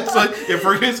 That's like, if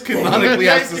Fergus canonically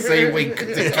has to say wink.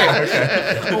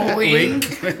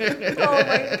 Wink. Oh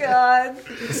my god.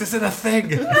 This isn't a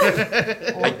thing.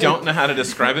 I don't know how to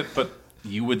describe it, but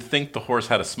you would think the horse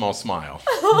had a small smile.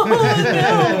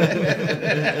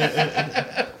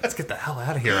 Let's get the hell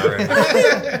out of here already.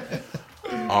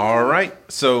 All right.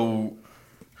 So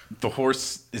the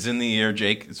horse is in the air.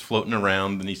 Jake is floating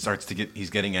around, and he's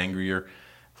getting angrier,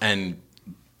 and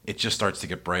it just starts to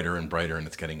get brighter and brighter, and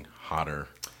it's getting hotter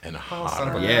and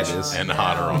hotter. Yeah, it is. And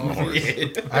hotter on the horse.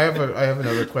 I have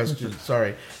another question.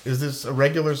 Sorry. Is this a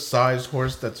regular sized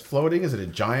horse that's floating? Is it a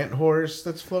giant horse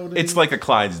that's floating? It's like a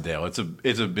Clydesdale. It's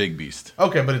a big beast.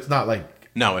 Okay, but it's not like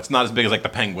No, it's not as big as like the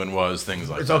penguin was. Things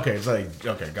like it's that. okay. It's like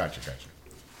okay, gotcha.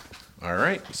 All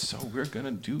right. So we're gonna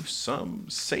do some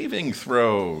saving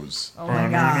throws. Oh my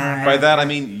god. By that I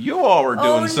mean you all were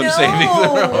doing some saving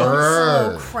throws.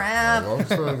 Oh crap.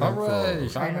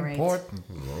 I'm important.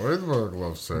 Lloyd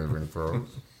loves saving throws.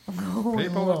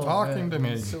 People are talking to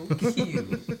me. So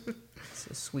cute. It's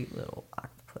a sweet little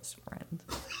octopus friend.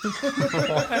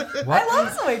 What? I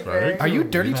love Zoidberg. Are you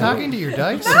dirty talking to your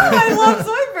dice? No, I love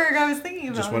Zoidberg. I was thinking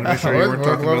about Just it. wanted to make sure you weren't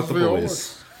talking about the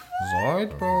boys.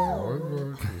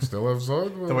 Zoidberg. We still have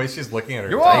Zoidberg. The way she's looking at her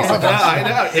You dice. are. I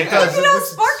know. It Look at how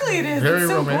does. sparkly it is. very It's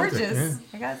so romantic, gorgeous.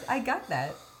 I got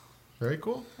that. Very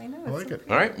cool. I know. I It's like so it.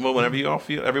 All right. Well, whenever you all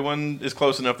feel, everyone is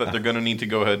close enough that they're going to need to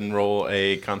go ahead and roll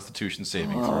a Constitution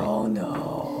saving throw. Oh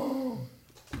no.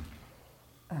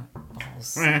 Oh,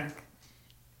 balls.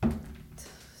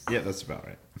 Yeah, that's about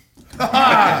right.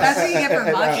 That's what you get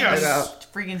for monk, you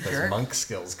freaking There's jerk. monk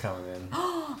skills coming in.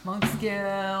 Monk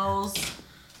skills.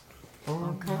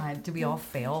 Oh god, did we all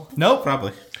fail? Nope.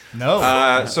 Probably.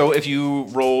 No. So if you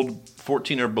rolled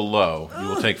 14 or below, you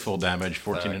will take full damage.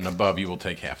 14 and above, you will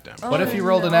take half damage. What if you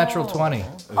rolled a natural 20?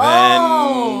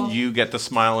 Then you get to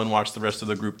smile and watch the rest of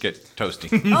the group get toasty.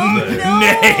 Oh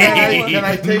no! Can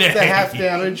I take the half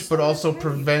damage, but also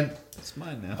prevent? It's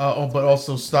mine now. But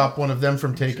also stop one of them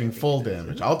from taking full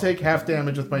damage. I'll take half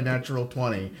damage with my natural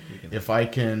 20 if I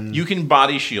can. You can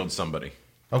body shield somebody.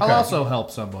 Okay. I'll also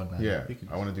help someone. Then. Yeah,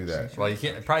 I want to do that. Well, you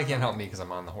probably can't help me because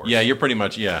I'm on the horse. Yeah, you're pretty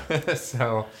much, yeah.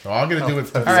 So I'm gonna do it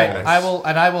for All right. the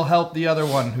I will help the other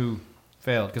one who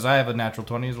failed because I have a natural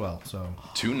 20 as well. So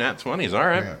 2 nat 20s, all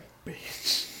right. Yeah.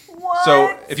 What?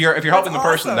 So if you're helping the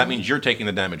person, awesome. that means you're taking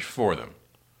the damage for them.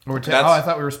 That's- I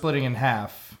thought we were splitting in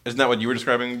half. Isn't that what you were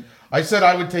describing? I said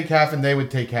I would take half and they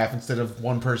would take half instead of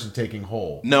one person taking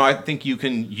whole. No, I think you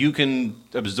can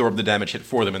absorb the damage hit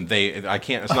for them, and I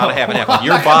can't. It's not a half and half.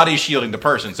 You're body shielding the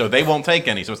person, so they won't take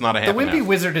any. So it's not a half The and wimpy half.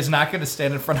 wizard is not going to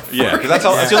stand in front of. Yeah, because that's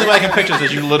the only way I can picture this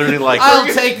is you literally like I'll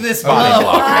take this body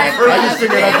blow. block. I just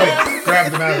figured I'd like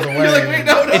grab them out of the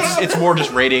way. It's more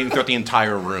just radiating throughout the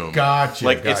entire room. Gotcha.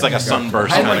 Like it's like a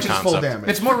sunburst How kind much of is full concept. damage?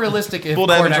 It's more realistic if Full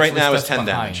Cord damage right actually now is steps 10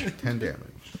 behind. damage. 10 damage.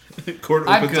 Cord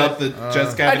I'm opens good. up the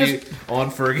chest cavity on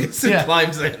Fergus and Yeah.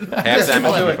 climbs in. Half damage.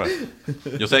 I'll will be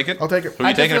fine. You'll take it? I'll take it. Who are I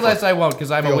you just taking it realized for? I won't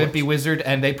because I'm a Felix. wimpy wizard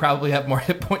and they probably have more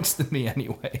hit points than me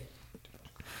anyway.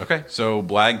 Okay, so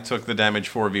Blag took the damage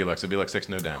for Velix. So Velix takes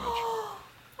no damage.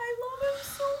 I love him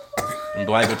so much. And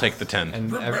Blag will take the 10. And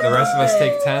the rest of us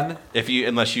take 10.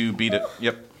 Unless you beat it.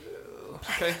 Yep.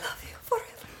 Okay.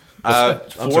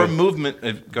 For movement,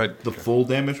 go ahead. The full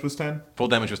damage was 10? Full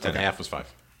damage was 10. Half was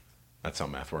 5. That's how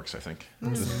math works, I think.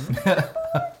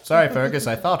 Sorry, Fergus,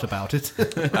 I thought about it.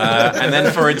 And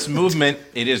then for its movement,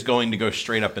 it is going to go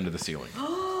straight up into the ceiling.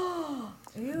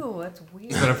 Ew, that's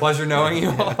weird. It's been a pleasure knowing you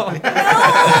all.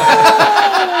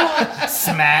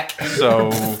 Smack. So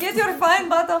Get your fine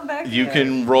butt on back you here.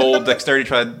 can roll dexterity,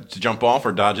 try to jump off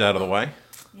or dodge out of the way.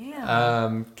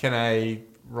 Yeah. Can I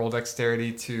roll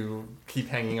dexterity to keep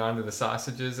hanging on to the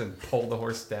sausages and pull the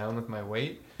horse down with my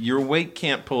weight? Your weight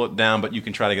can't pull it down, but you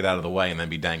can try to get out of the way and then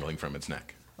be dangling from its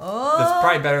neck. That's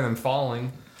probably better than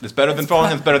falling. It's better than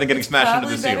falling. It's better than getting smashed into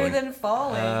Probably the better ceiling. than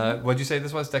falling. What'd you say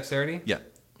this was? Dexterity? Yeah.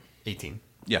 18.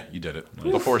 Yeah, you did it.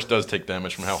 The horse does take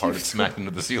damage from how hard it's smacked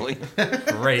into the ceiling.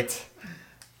 Great.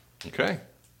 Okay.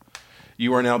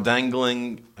 You are now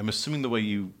dangling, I'm assuming the way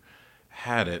you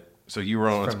had it. So you were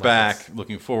on its From back, this.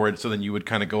 looking forward. So then you would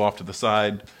kind of go off to the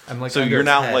side. I'm like so under you're its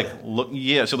now head. like look.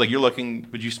 Yeah. So like you're looking.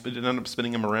 Would you end up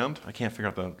spinning him around? I can't figure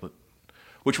out the.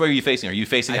 Which way are you facing? Are you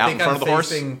facing out in front of the horse?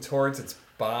 I think I'm facing towards its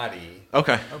body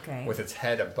Okay. Okay. with its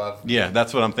head above me. Yeah,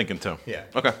 that's what I'm thinking too. Yeah.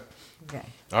 Okay. Okay.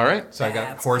 All right. So I got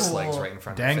That's horse cool. legs right in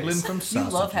front of Dangling my face. from You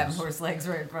sausages. love having horse legs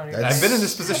right in front of you. I've been in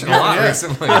this position a lot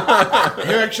recently.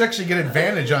 You actually get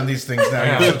advantage on these things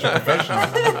now. You're such a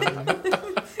professional.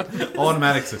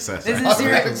 Automatic success. This is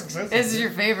your this is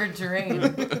your favorite terrain.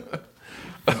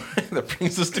 That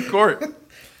brings us to court.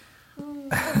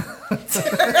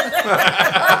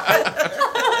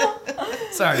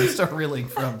 Sorry, I'm still reeling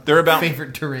from They're about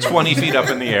favorite terrain. 20 feet up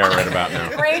in the air right about now.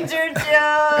 Ranger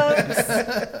jokes.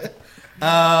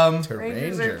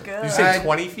 Rangers are good. Did you say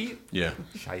 20 feet? Yeah.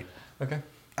 Shite. Okay.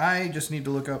 I just need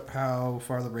to look up how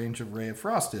far the range of Ray of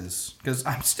Frost is. Because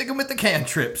I'm sticking with the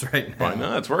cantrips right now. Why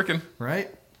not? It's working.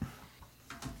 Right?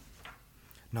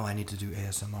 No, I need to do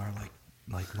ASMR like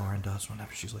Lauren does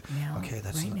whenever she's like, Now, okay,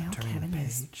 that's right now, turning Kevin the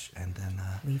is page, and then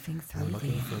leafing through I'm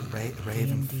looking the for ray of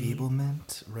D&D.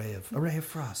 enfeeblement, ray of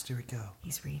frost. Here we go.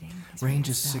 He's reading. He's Range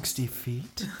reading is spells. 60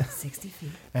 feet. 60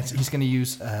 feet. He's going to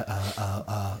use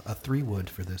a 3-wood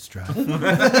for this drive.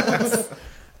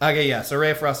 Okay, yeah. So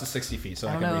Ray of Frost is 60 feet, so I,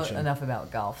 I don't can know reach him. enough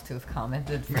about golf to have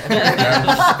commented.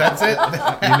 That's it.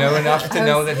 You know enough to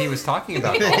know that he was talking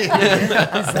about golf.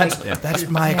 That's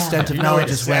my extent of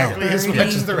knowledge as well. exactly as much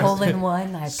as the rest. Hole in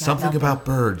one. I've got Something nothing. about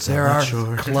birds. There I'm are not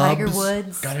sure. Tiger clubs.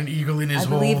 Woods. Got an eagle in his I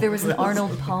hole. believe there was an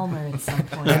Arnold Palmer at some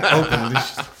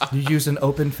point. You use an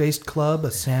open-faced club, a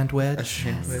sand wedge.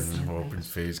 Open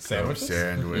face club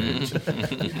sandwich.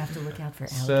 You have to look out for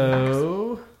alligators.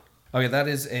 So, okay, that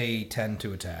is a 10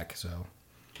 to attack. So,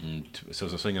 So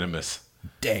it's a swing and a miss.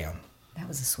 damn. That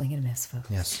was a swing and a miss,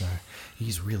 folks. Yes, sir.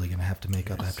 He's really gonna have to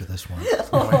make up after this one.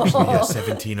 Actually, he has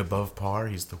 17 above par.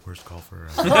 He's the worst golfer.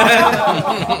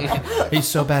 He's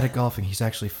so bad at golfing. He's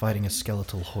actually fighting a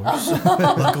skeletal horse.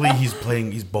 Luckily, he's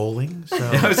bowling. So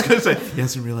I was going to say, he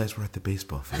hasn't realized we're at the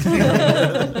baseball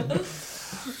field.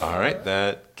 All right,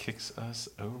 that kicks us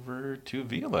over to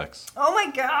VLX. Oh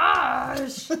my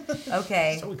gosh!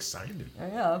 Okay. So excited.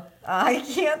 Yeah. I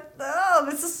can't. Oh,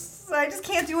 this is. I just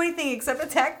can't do anything except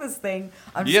attack this thing.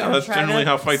 I'm just Yeah, gonna that's try generally to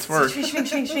how fights work. swing.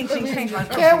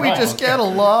 Can't we just get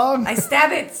along? I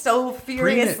stab it so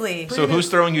furiously. So who's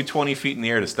throwing you 20 feet in the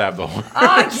air to stab the horse? Oh,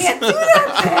 I can't do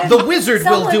that. Then. The wizard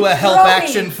will do a Someone help throw me.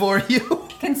 action for you.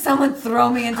 Can someone throw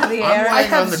me into the air? I'm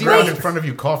lying on the ground in Wait. front of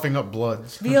you, coughing up blood.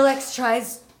 VLX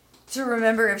tries to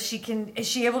remember if she can. Is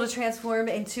she able to transform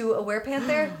into a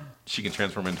werepanther? She can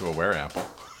transform into a were-apple.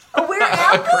 A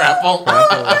were-apple? Grapple.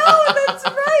 Oh no, that's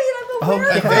right. I'm a And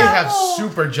were-apple. they have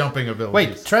super jumping abilities.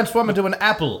 Wait, transform into an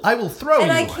apple. I will throw And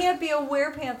you. I can't be a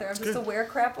werepanther. I'm just a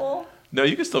were-crapple. No,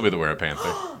 you can still be the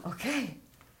were-panther. Okay.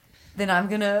 Then I'm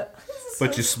gonna.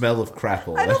 But you smell of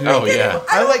crapple. I don't Oh, think yeah.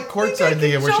 I like think Court's I can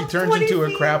idea where she jump turns 20 into a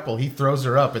feet. crapple. He throws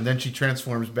her up, and then she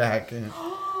transforms back.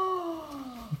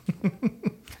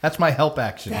 That's my help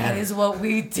action. That is what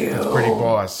we do. Pretty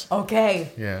boss.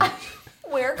 Okay. Yeah.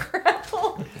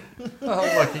 Were-crapple.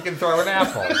 Oh, look, he can throw an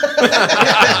apple.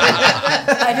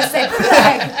 I just say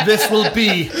blag. This will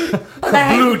be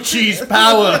Blag. blue cheese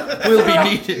power will be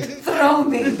needed. Throw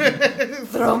me.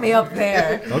 Throw me up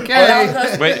there.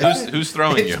 Okay. Wait, who's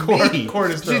throwing you? Court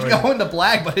is She's throwing. going to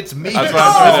blag, but it's me. That's what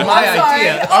I'm trying to- my I'm sorry.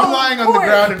 idea. I'm lying on the Court.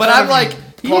 ground in But front I'm of like, you,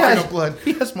 he coughing has, up blood.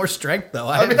 he has more strength, though.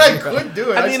 I mean, I could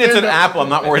do it. I mean, it's an stand up. apple. I'm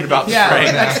not worried about the Yeah,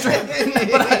 strength. that's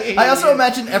strength. But I also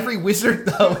imagine every wizard,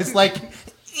 though, is like,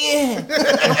 Yeah,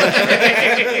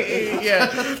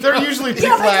 they're usually pick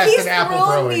Yeah, but last he's in apple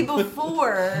thrown me throwing.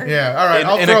 before. Yeah, all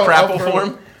right. In a crapple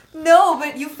form? No,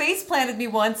 but you face planted me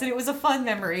once, and it was a fun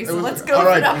memory. So let's go all for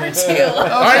right. number 2.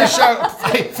 I shall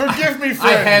forgive me,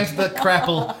 friend. I hand the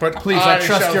crapple, but please, I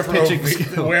trust shall your throw pitching the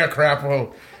skill. were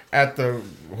crapple at the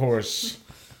horse.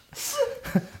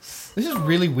 This is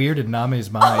really weird in Name's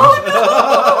mind.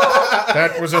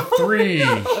 That was a 3. Does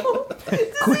he have advantage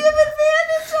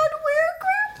on where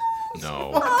grapple?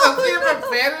 No. Does he have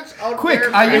advantage on Quick,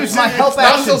 where- I use my help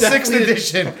Not action. until 6th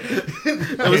edition.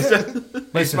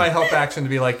 It's my help action to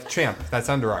be like, champ, that's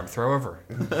underarm. Throw over.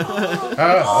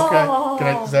 Oh, okay.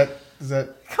 Can I? Is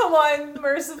that? Come on,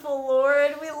 merciful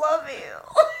Lord, we love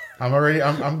you. I'm already.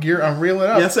 I'm reeling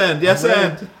up. Yes,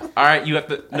 and. All right, you have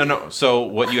to. No. So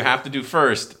what you have to do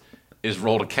first is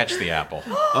roll to catch the apple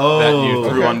that Oh. you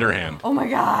threw underhand. Oh my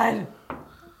God.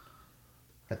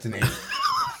 That's an 8.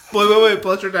 Wait.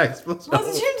 Plus your dice. Plus your...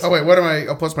 Oh wait, what am I?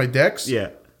 Oh, plus my dex. Yeah.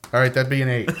 All right, that'd be an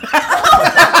 8.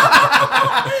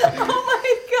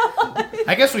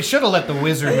 I guess we should have let the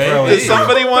wizard throw Does it.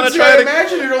 somebody want to See, try I to?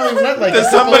 imagine it only went like. Does a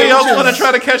couple somebody else inches. want to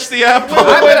try to catch the apple?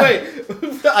 Wait.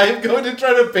 I am going to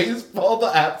try to baseball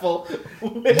the apple.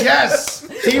 Yes.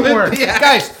 Teamwork.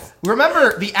 Guys,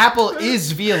 remember the apple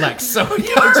is VLX, so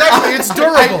Exactly. It's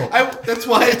durable. That's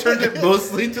why I turned it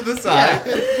mostly to the side.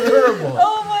 durable.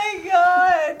 Oh my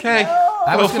God. Okay. No.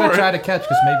 I was Go going for to it. try to catch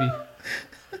because maybe.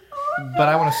 But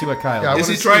I want to see what Kyle Yeah, does.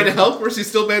 Is he trying to help or is he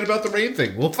still mad about the rain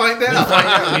thing? We'll find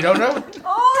out. We don't know.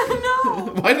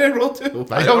 Oh no. Why did I roll 2?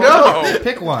 I don't know.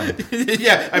 Pick one.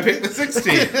 Yeah, I picked the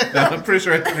 16. No, I'm pretty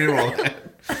sure I have to reroll that.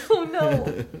 Oh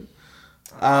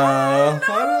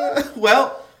no.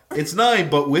 Well, it's 9,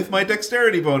 but with my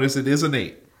dexterity bonus, it is an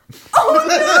 8.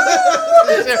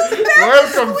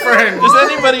 Welcome, friend.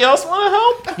 Does anybody else want to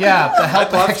help? Yeah, the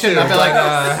help action. I'll be like,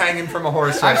 hanging from a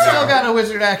horse right I've still now. got a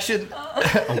wizard action.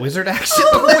 A wizard action?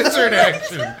 Wizard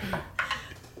action.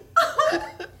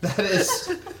 That is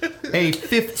a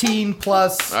 15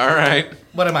 plus. All right.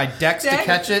 What am I, dex to Dex?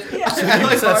 catch it? Yeah. So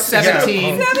that's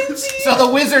 17. 17. So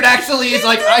the wizard actually is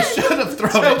like, I should have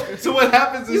thrown it. So what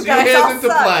happens is you guys hand all it to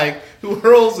suck. Blag, who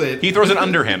hurls it. He throws an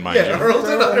underhand, mind Yeah, you. hurls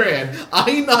it underhand.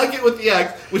 I knock it with the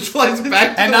axe, which flies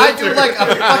back to And the I do wizard. like a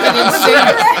fucking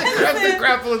insane. Grab the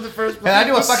grapple in the first And I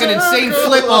do a fucking insane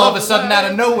flip all of a sudden out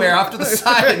of nowhere off to the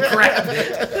side and grab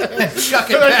it and chuck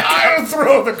it back. I'll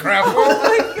throw the grapple. Oh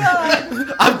my God.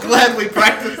 I'm glad we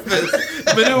practiced this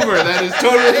maneuver. That is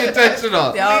totally intentional.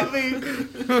 Yep.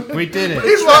 We did it.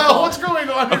 Meanwhile, what's going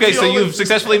on? Okay, so you've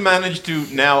successfully managed to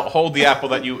now hold the apple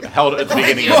that you held at the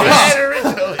beginning of this.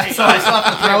 So I still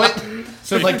have to throw it.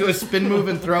 So like do a spin move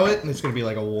and throw it, and it's gonna be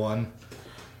like a 1.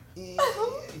 I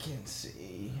can't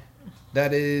see.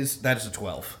 That is a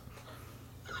 12.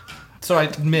 So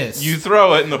I miss. You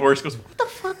throw it, and the horse goes. What the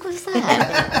fuck was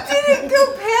that? Did it go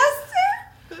past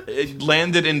It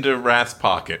landed into Wrath's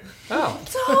pocket. Oh.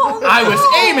 it? I was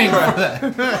aiming for that.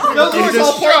 It's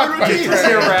all part of the routine.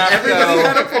 Hear Wrath Everybody go.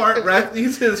 had a part. Wrath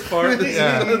needs his part.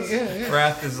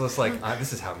 Wrath is just like,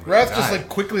 this is how I'm going Wrath to just die. like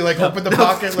quickly like open the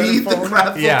pocket, let it Feed the fall.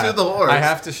 grapple to the horse. I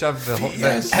have to shove the whole.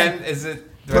 And is it?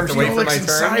 Do I have to wait for my Felix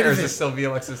turn, inside or of is it. it still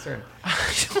Felix's turn?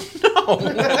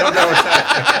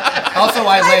 Also,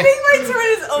 I I lay. think my turn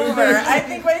is over. I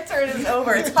think my turn is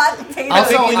over. It's hot potato.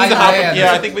 Also, We need I to hot, land.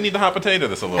 yeah, I think we need to hot potato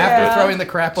this a little After bit. throwing the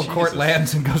grapple, Court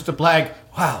lands and goes to Blag.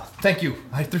 Wow, thank you.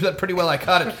 I threw that pretty well. I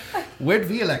caught it. Where'd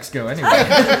VLX go anyway?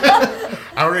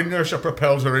 Our inertia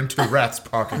propels her into Wrath's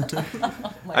pocket.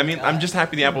 I mean, I'm just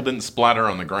happy the apple didn't splatter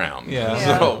on the ground.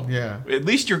 Yeah. So Yeah. at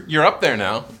least you're up there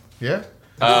now. Yeah.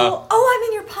 Oh, I'm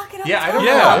in your pocket. Yeah, I don't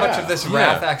Yeah. know how much of this Yeah.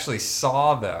 Wrath actually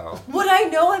saw, though. Would I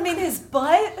know I'm in his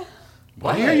butt?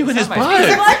 Why are you in his His butt?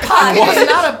 butt pocket. It's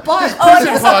not a butt. Oh, I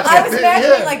guess I was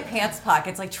imagining Yeah. like pants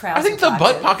pockets, like trousers. I think the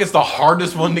butt pocket's the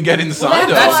hardest one to get inside of.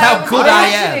 That's how good I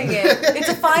am. It. It's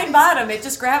a fine bottom. It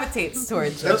just gravitates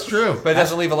towards. That's true. But it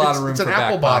doesn't leave a lot of room It's for an back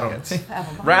apple bottom. pockets.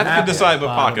 Wrath could decide what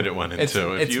bottom. pocket it went It's,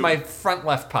 into. it's my front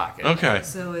left pocket. Okay.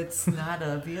 So it's not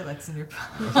a VLX in your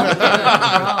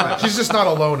pocket. She's just not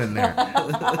alone in there.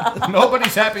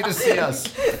 Nobody's happy to see us.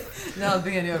 No, I'll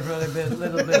be in here for a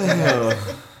little bit.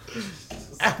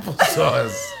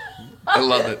 Applesauce. I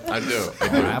love it. I do. I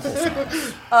do.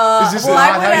 Is this well,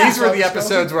 I would These were the ask-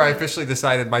 episodes where I officially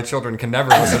decided my children can never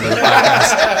listen to the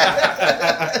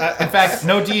podcast. In fact,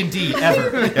 no D&D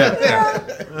ever.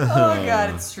 Oh my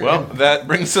God, it's true. Well, that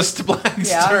brings us to Black's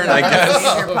yeah, turn, I'm I guess. in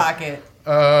your pocket.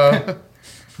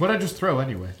 What'd I just throw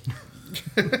anyway?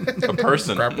 A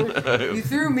person. You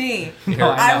threw me.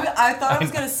 No, I know. I thought I was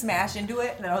gonna smash into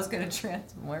it and I was gonna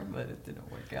transform, but it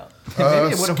didn't work out.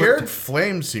 Maybe it would've Scared worked.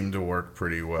 Flame seemed to work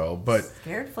pretty well, but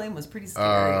Scared Flame was pretty scary.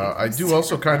 I do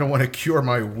also kind of want to cure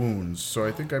my wounds, so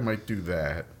I think I might do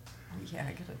that. Yeah,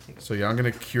 I gotta take it. So yeah, I'm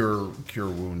gonna cure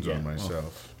wounds on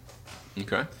myself.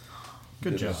 Okay.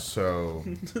 Good job. So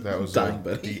that was Dying like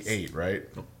buddies. D8, right?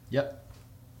 Yep.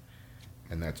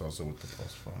 And that's also with the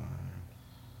 +5.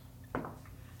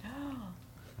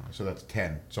 So that's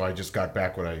 10. So I just got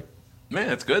back what I Man,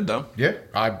 that's good, though. Yeah,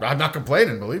 I'm not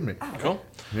complaining, believe me. Cool.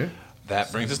 Yeah.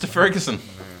 That brings us to Ferguson.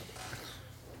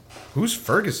 Who's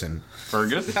Ferguson?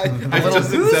 Fergus? I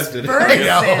just accepted it. Ferguson.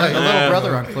 The little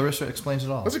brother on Clarissa Explains It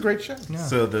All. That's a great show. Yeah.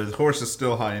 So the horse is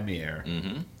still high in the air.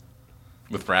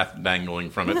 With Wrath dangling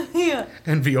from it. Yeah.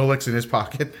 And Violix in his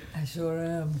pocket. I sure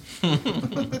am.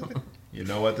 You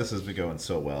know what? This has been going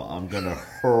so well. I'm going to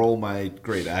hurl my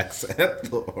great axe at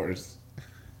the horse.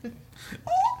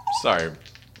 Sorry,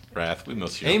 Wrath. We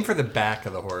miss you. Aim for the back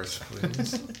of the horse,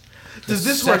 please. Does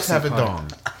this horse have a dong?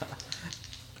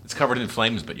 It's covered in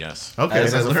flames, but yes. Okay,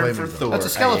 As it I has a learned flaming for dong. Thor, That's a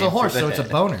skeletal I aim for horse, the so it's a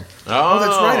head. boner. Oh,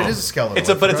 that's right. It is a skeletal. But it's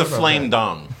a I forgot about flame that.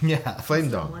 dong. Yeah. Flame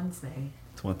dong. Wednesday.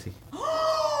 20.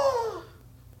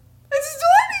 It's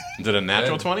Is it a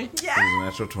natural 20? 20. It Yeah. was a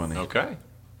natural 20. Okay.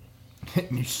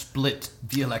 And you split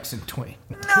VLX in twain.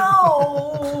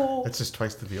 No. That's just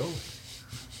twice the viola.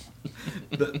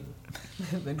 Then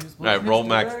you All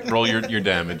right, roll your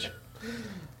damage.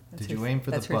 Did you aim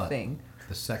for That's the her butt? thing.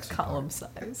 The sexy Column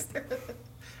part. sized.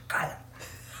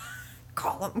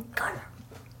 Column.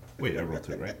 Wait, I rolled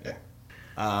 2, right? Yeah.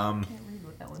 Can't read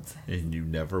what that one says. And you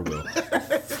never will.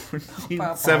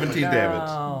 17 damage.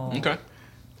 No. Okay.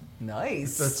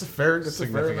 Nice. That's a fair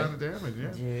amount of damage,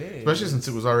 yeah. Especially since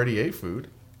it was already a food.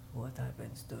 What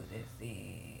happens to the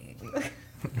thing?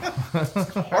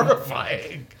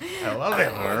 Horrifying. I love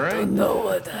it. All right. know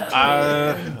what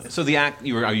happened. So the act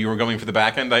you were going for the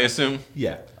back end, I assume.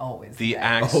 Yeah. Always. The that.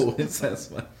 axe Oh, it says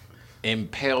what?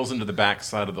 impales into the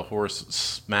backside of the horse,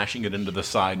 smashing it into the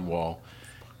side wall.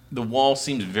 The wall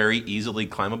seems very easily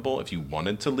climbable. If you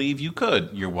wanted to leave, you could.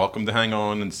 You're welcome to hang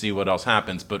on and see what else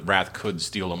happens, but Wrath could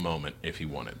steal a moment if he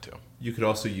wanted to. You could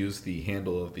also use the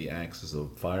handle of the axe as a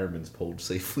fireman's pole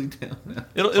safely down.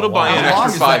 It'll buy you an How long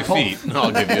extra is that 5 pole? feet.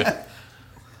 I'll give you.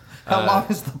 How long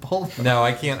is the pole? No,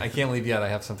 I can't leave yet. I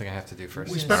have something I have to do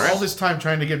first. We spent all this time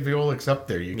trying to get Violix up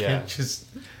there. You Yeah. can't just...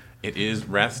 It is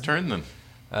Wrath's turn then.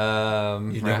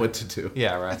 You know what to do.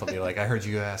 Yeah, Wrath will be like, I heard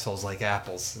you assholes like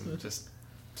apples. And just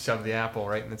shove the apple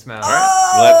right in its mouth. All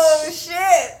right. Oh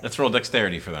shit! Let's roll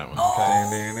dexterity for that one.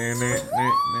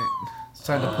 It's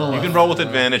time to pull You it. can roll with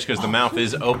advantage because the mouth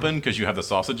is open because you have the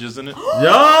sausages in it.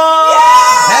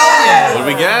 Yeah! What do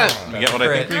we get? We get what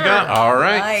I think we got. All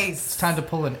right. It's Nice. time to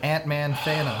pull an Ant-Man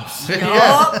Thanos.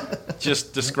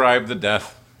 Just describe the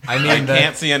death. I mean, I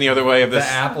can't see any other way of The this.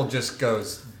 apple just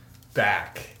goes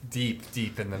back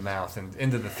deep in the mouth and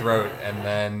into the throat, and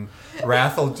then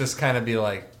Wrath will just kind of be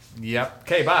like, "Yep,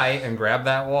 okay, bye," and grab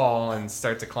that wall and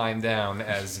start to climb down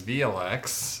as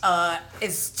VLX. It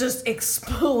just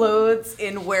explodes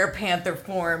in werepanther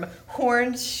form,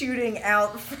 horns shooting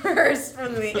out first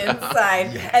from the inside,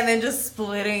 and then just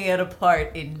splitting it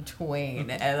apart in twain.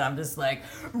 And I'm just like,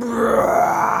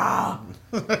 "Bruh,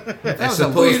 I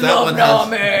suppose that love one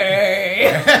has.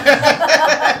 Nami."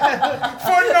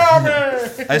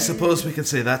 I suppose we could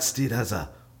say that steed has a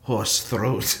horse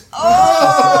throat.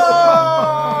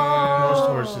 Most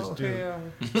horses do.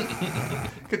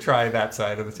 Could try that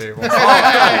side of the table.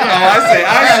 I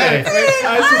say.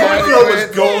 My throat was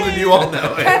gold, and you all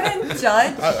know it. Kevin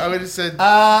Judge. I would have said,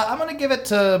 I'm going to give it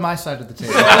to my side of the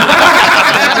table.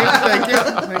 thank you.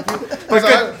 Because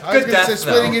I was good going to death, say,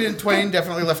 splitting though. it in twain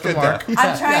definitely left a mark.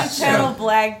 I'm trying to channel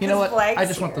Black. You know what? Black's I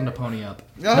just want here. them to pony up.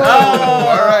 Oh, all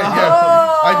right,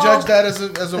 yeah. I judge that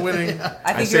as a winning.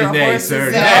 I think say you're a nay, horse's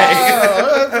sir,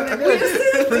 ass. We just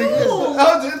did it too.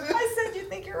 Oh, did I said you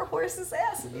think you're a horse's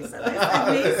ass, and you said I said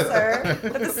nay, sir,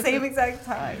 at the same exact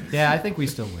time. Yeah, I think we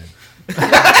still win.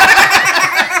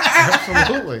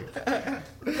 absolutely.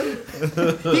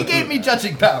 He gave me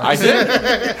judging powers. I did.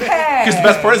 Hey. Because the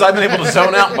best part is I've been able to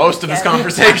zone out most of this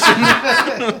conversation.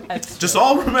 Just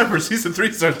all remember, season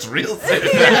 3 starts real soon.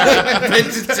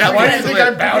 Vengeance shall Why do be you think I'm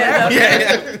swift. bound?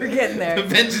 Yeah, We're getting there.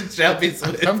 Vengeance shall be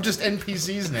swift. I'm just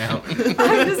NPCs now.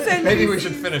 I'm just saying. Maybe we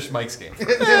should finish Mike's game.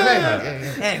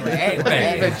 Anyway.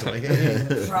 Eventually.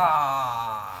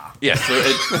 Yes, so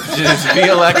it's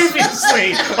VLX.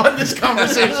 Previously on this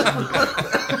conversation.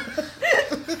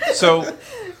 So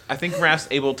I think Wrath's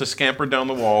able to scamper down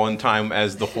the wall in time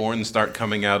as the horns start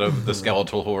coming out of the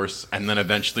skeletal horse, and then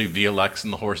eventually VLX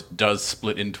and the horse does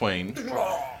split in twain.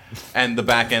 And the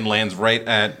back end lands right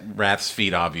at Wrath's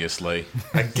feet, obviously.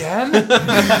 Again?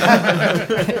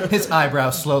 His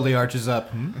eyebrow slowly arches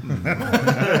up.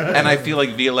 And I feel like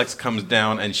VLX comes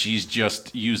down and she's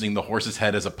just using the horse's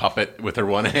head as a puppet with her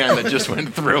one hand that just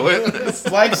went through it.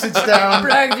 Flag sits down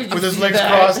Bragg, did you with his see legs that?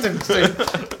 crossed and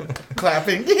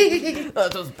clapping.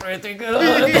 That was pretty good.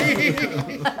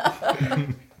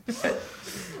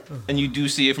 And you do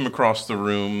see it from across the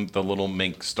room. The little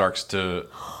mink starts to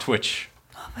twitch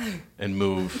and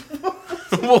move.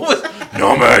 What was Name?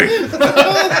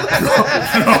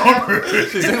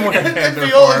 She's in White Panther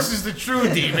Violas form. is the true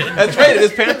demon. That's right. It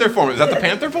is Panther form. Is that the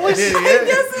Panther voice?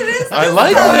 Yes, it is. I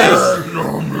like this.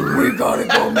 We gotta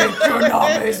go make sure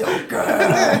Name's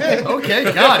okay.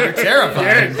 Okay, God, you're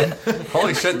terrifying.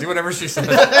 Holy shit, do whatever she says.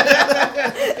 Can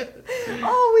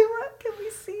we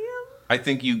see him? I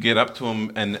think you get up to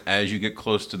him, and as you get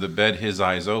close to the bed, his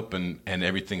eyes open, and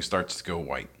everything starts to go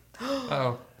white.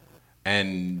 Oh.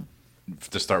 And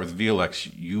to start with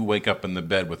Velex, you wake up in the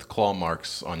bed with claw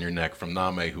marks on your neck from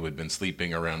Name, who had been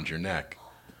sleeping around your neck.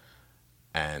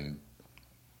 And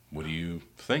what do you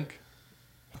think?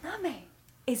 Name.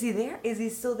 Is he there? Is he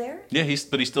still there? Yeah, he's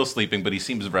still sleeping, but he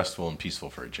seems restful and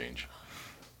peaceful for a change.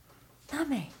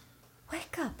 Name,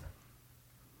 wake up.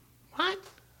 What?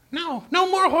 No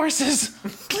more horses.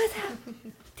 What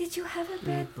happened? Did you have a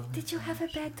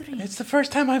bad dream? It's the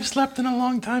first time I've slept in a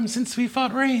long time since we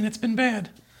fought rain. It's been bad.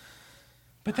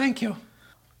 But thank you.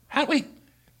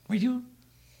 Were you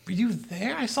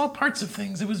there? I saw parts of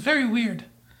things. It was very weird.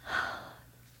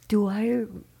 Do I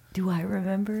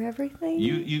remember everything?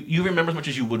 You remember as much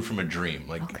as you would from a dream.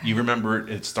 Like you remember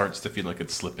it starts to feel like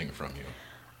it's slipping from you.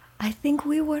 I think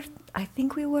we were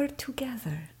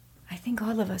together. I think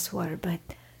all of us were, but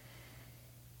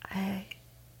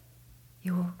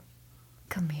you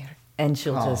come here. And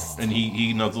she'll just And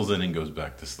he nuzzles in and goes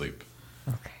back to sleep.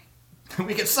 okay.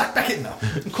 We get sucked back in, though.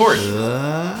 Of course.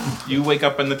 You wake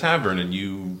up in the tavern and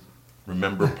you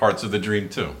remember parts of the dream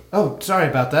too. Oh, sorry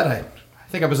about that. I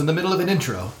think I was in the middle of an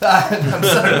intro. I'm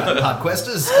sorry about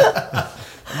Podquesters. I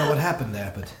don't know what happened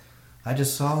there, but I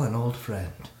just saw an old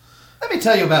friend. Let me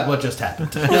tell you about what just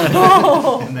happened.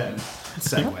 And then,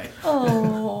 segue.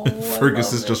 Oh,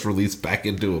 Fergus is just released back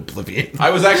into oblivion. I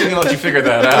was actually going to let you figure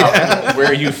that out,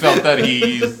 where you felt that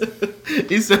he's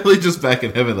definitely just back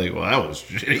in heaven, like, well, that was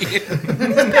shitty.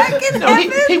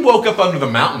 he woke up under the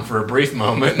mountain for a brief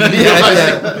moment.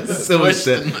 Yeah. So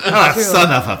shit.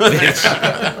 Son of a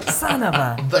bitch. son of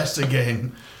a This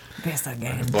again. this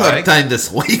again. Third time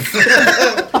this week.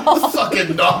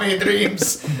 Fucking Nami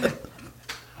dreams.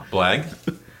 Blag?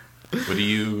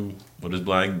 What does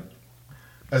Blag?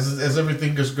 As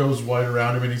everything just goes white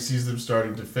around him and he sees them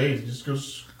starting to fade, he just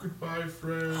goes, "Goodbye,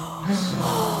 friends."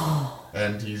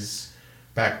 And he's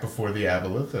back before the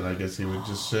aboleth, and I guess he would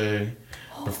just say,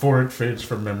 "Before it fades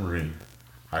from memory,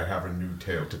 I have a new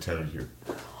tale to tell you."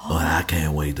 Well, I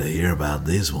can't wait to hear about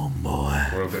this one, boy.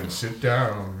 Well, then sit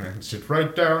down, and sit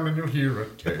right down, and you'll hear a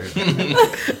tale.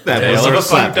 That was a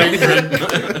slap.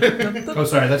 Oh,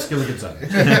 sorry, that's Gilligan's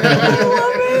Island.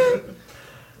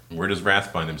 Where does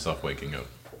Wrath find himself waking up?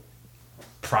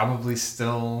 Probably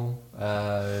still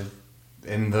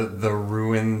in the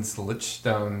ruined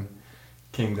Lichstone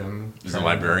kingdom. Is the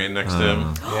librarian next to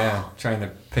him? Yeah, trying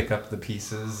to pick up the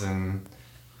pieces and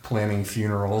planning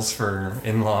funerals for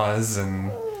in-laws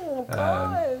and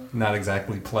not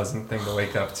exactly pleasant thing to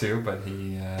wake up to, but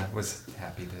he was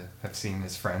happy to have seen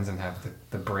his friends and have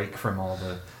the break from all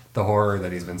the horror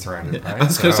that he's been surrounded by. I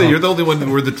was going to say, you're the only one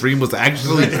where the dream was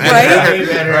actually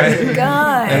right?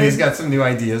 God. And he's got some new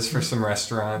ideas for some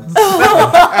restaurants to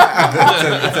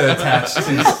attach to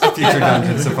future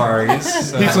dungeon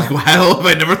safaris. So. He's like, wow, have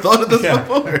I never thought of this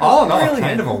before? All in all,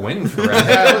 kind of a win for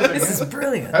Red. This is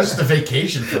brilliant. That's the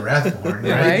vacation for Wrathborn,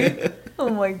 Right? Oh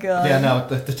my god. Yeah, no,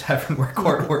 the tavern where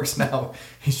Court works now,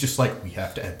 he's just like, we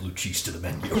have to add blue cheese to the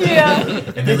menu. Yeah.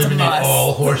 And eliminate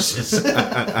all horses.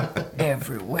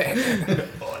 Everywhere.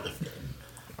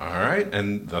 All right,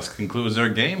 and thus concludes our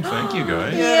game. Thank you,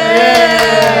 guys.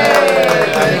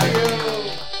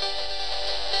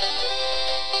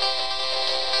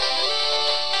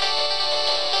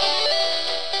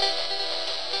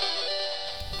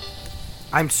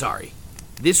 I'm sorry.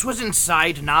 This was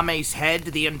inside Name's head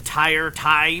the entire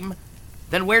time?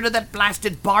 Then where did that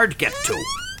blasted bard get to?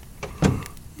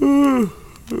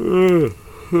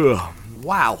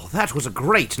 Wow, that was a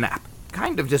great nap.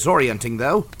 Kind of disorienting,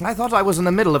 though. I thought I was in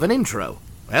the middle of an intro.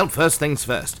 Well, first things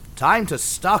first. Time to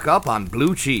stock up on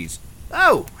blue cheese.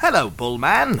 Oh, hello,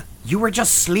 Bullman. You were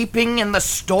just sleeping in the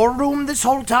storeroom this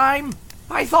whole time?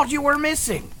 I thought you were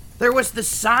missing. There was the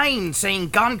sign saying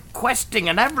gone questing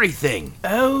and everything.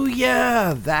 Oh,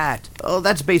 yeah, that. Oh,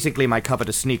 that's basically my cover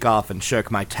to sneak off and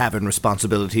shirk my tavern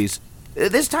responsibilities.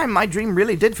 This time my dream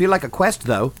really did feel like a quest,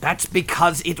 though. That's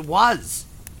because it was.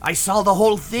 I saw the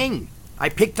whole thing. I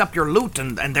picked up your loot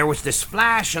and there was this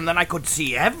flash and then I could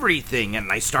see everything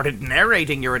and I started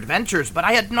narrating your adventures, but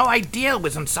I had no idea it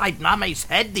was inside Name's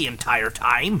head the entire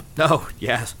time. Oh,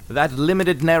 yes, that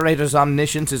limited narrator's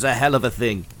omniscience is a hell of a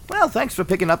thing. Well, thanks for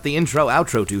picking up the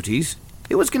intro-outro duties.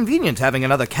 It was convenient having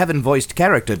another Kevin-voiced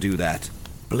character do that.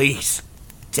 Please,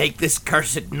 Take this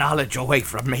cursed knowledge away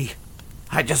from me.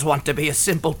 I just want to be a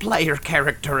simple player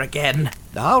character again.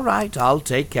 All right, I'll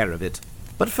take care of it.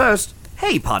 But first,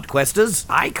 hey, Podquesters,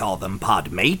 I call them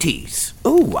Podmates.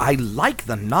 Ooh, I like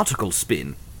the nautical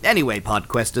spin. Anyway,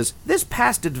 Podquesters, this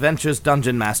past adventures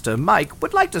Dungeon Master, Mike,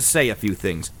 would like to say a few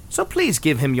things, so please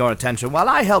give him your attention while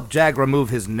I help Jag remove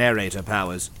his narrator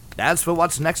powers. As for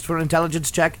what's next for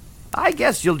intelligence check, I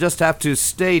guess you'll just have to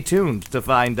stay tuned to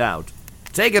find out.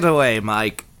 Take it away,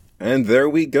 Mike. And there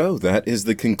we go. That is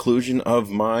the conclusion of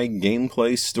my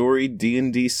gameplay story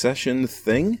D&D session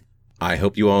thing. I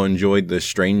hope you all enjoyed this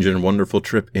strange and wonderful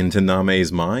trip into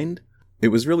Name's mind. It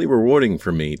was really rewarding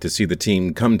for me to see the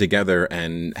team come together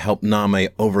and help Name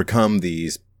overcome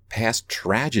these past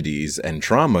tragedies and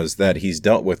traumas that he's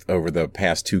dealt with over the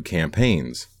past 2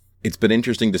 campaigns. It's been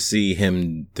interesting to see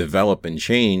him develop and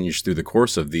change through the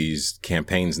course of these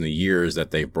campaigns and the years that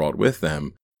they've brought with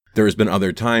them. There's been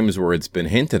other times where it's been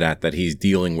hinted at that he's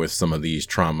dealing with some of these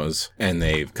traumas, and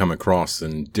they've come across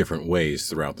in different ways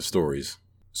throughout the stories.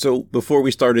 So, before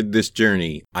we started this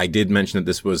journey, I did mention that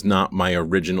this was not my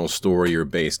original story or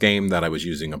base game, that I was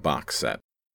using a box set.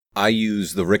 I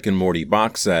used the Rick and Morty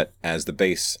box set as the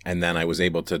base, and then I was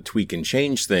able to tweak and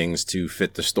change things to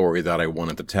fit the story that I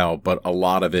wanted to tell, but a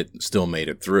lot of it still made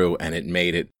it through, and it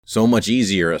made it so much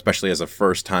easier, especially as a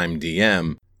first-time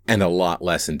DM, and a lot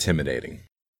less intimidating.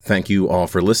 Thank you all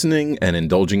for listening and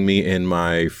indulging me in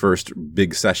my first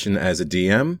big session as a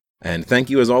DM, and thank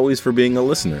you as always for being a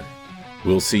listener.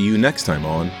 We'll see you next time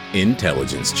on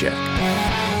Intelligence Check.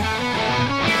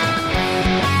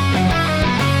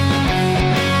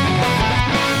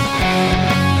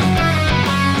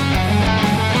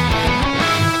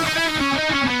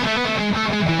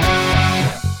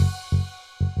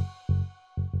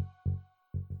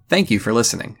 Thank you for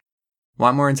listening.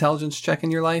 Want more Intelligence Check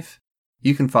in your life?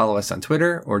 You can follow us on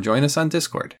Twitter or join us on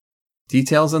Discord.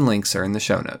 Details and links are in the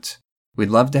show notes. We'd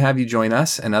love to have you join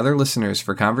us and other listeners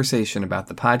for conversation about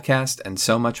the podcast and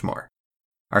so much more.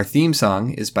 Our theme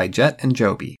song is by Jet and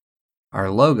Joby. Our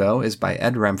logo is by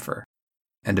Ed Remfer.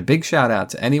 And a big shout out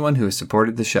to anyone who has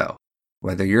supported the show.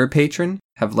 Whether you're a patron,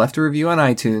 have left a review on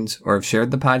iTunes, or have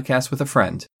shared the podcast with a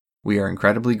friend, we are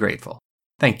incredibly grateful.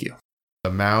 Thank you.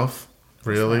 The mouth?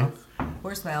 Really?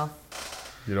 Horse mouth.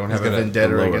 You don't have a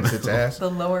vendetta against its ass? The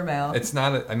lower mouth. It's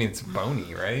not, it's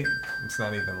bony, right? It's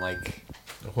not even like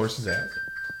a horse's ass.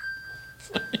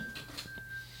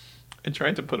 I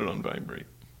tried to put it on vibrate.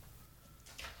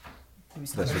 I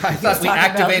thought we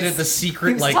activated the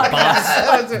secret, boss.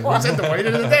 What's at the weight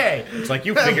of the day? It's like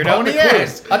you figured out the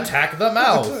quiz. Attack the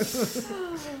mouth.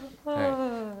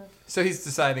 Right. So he's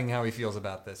deciding how he feels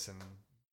about this and...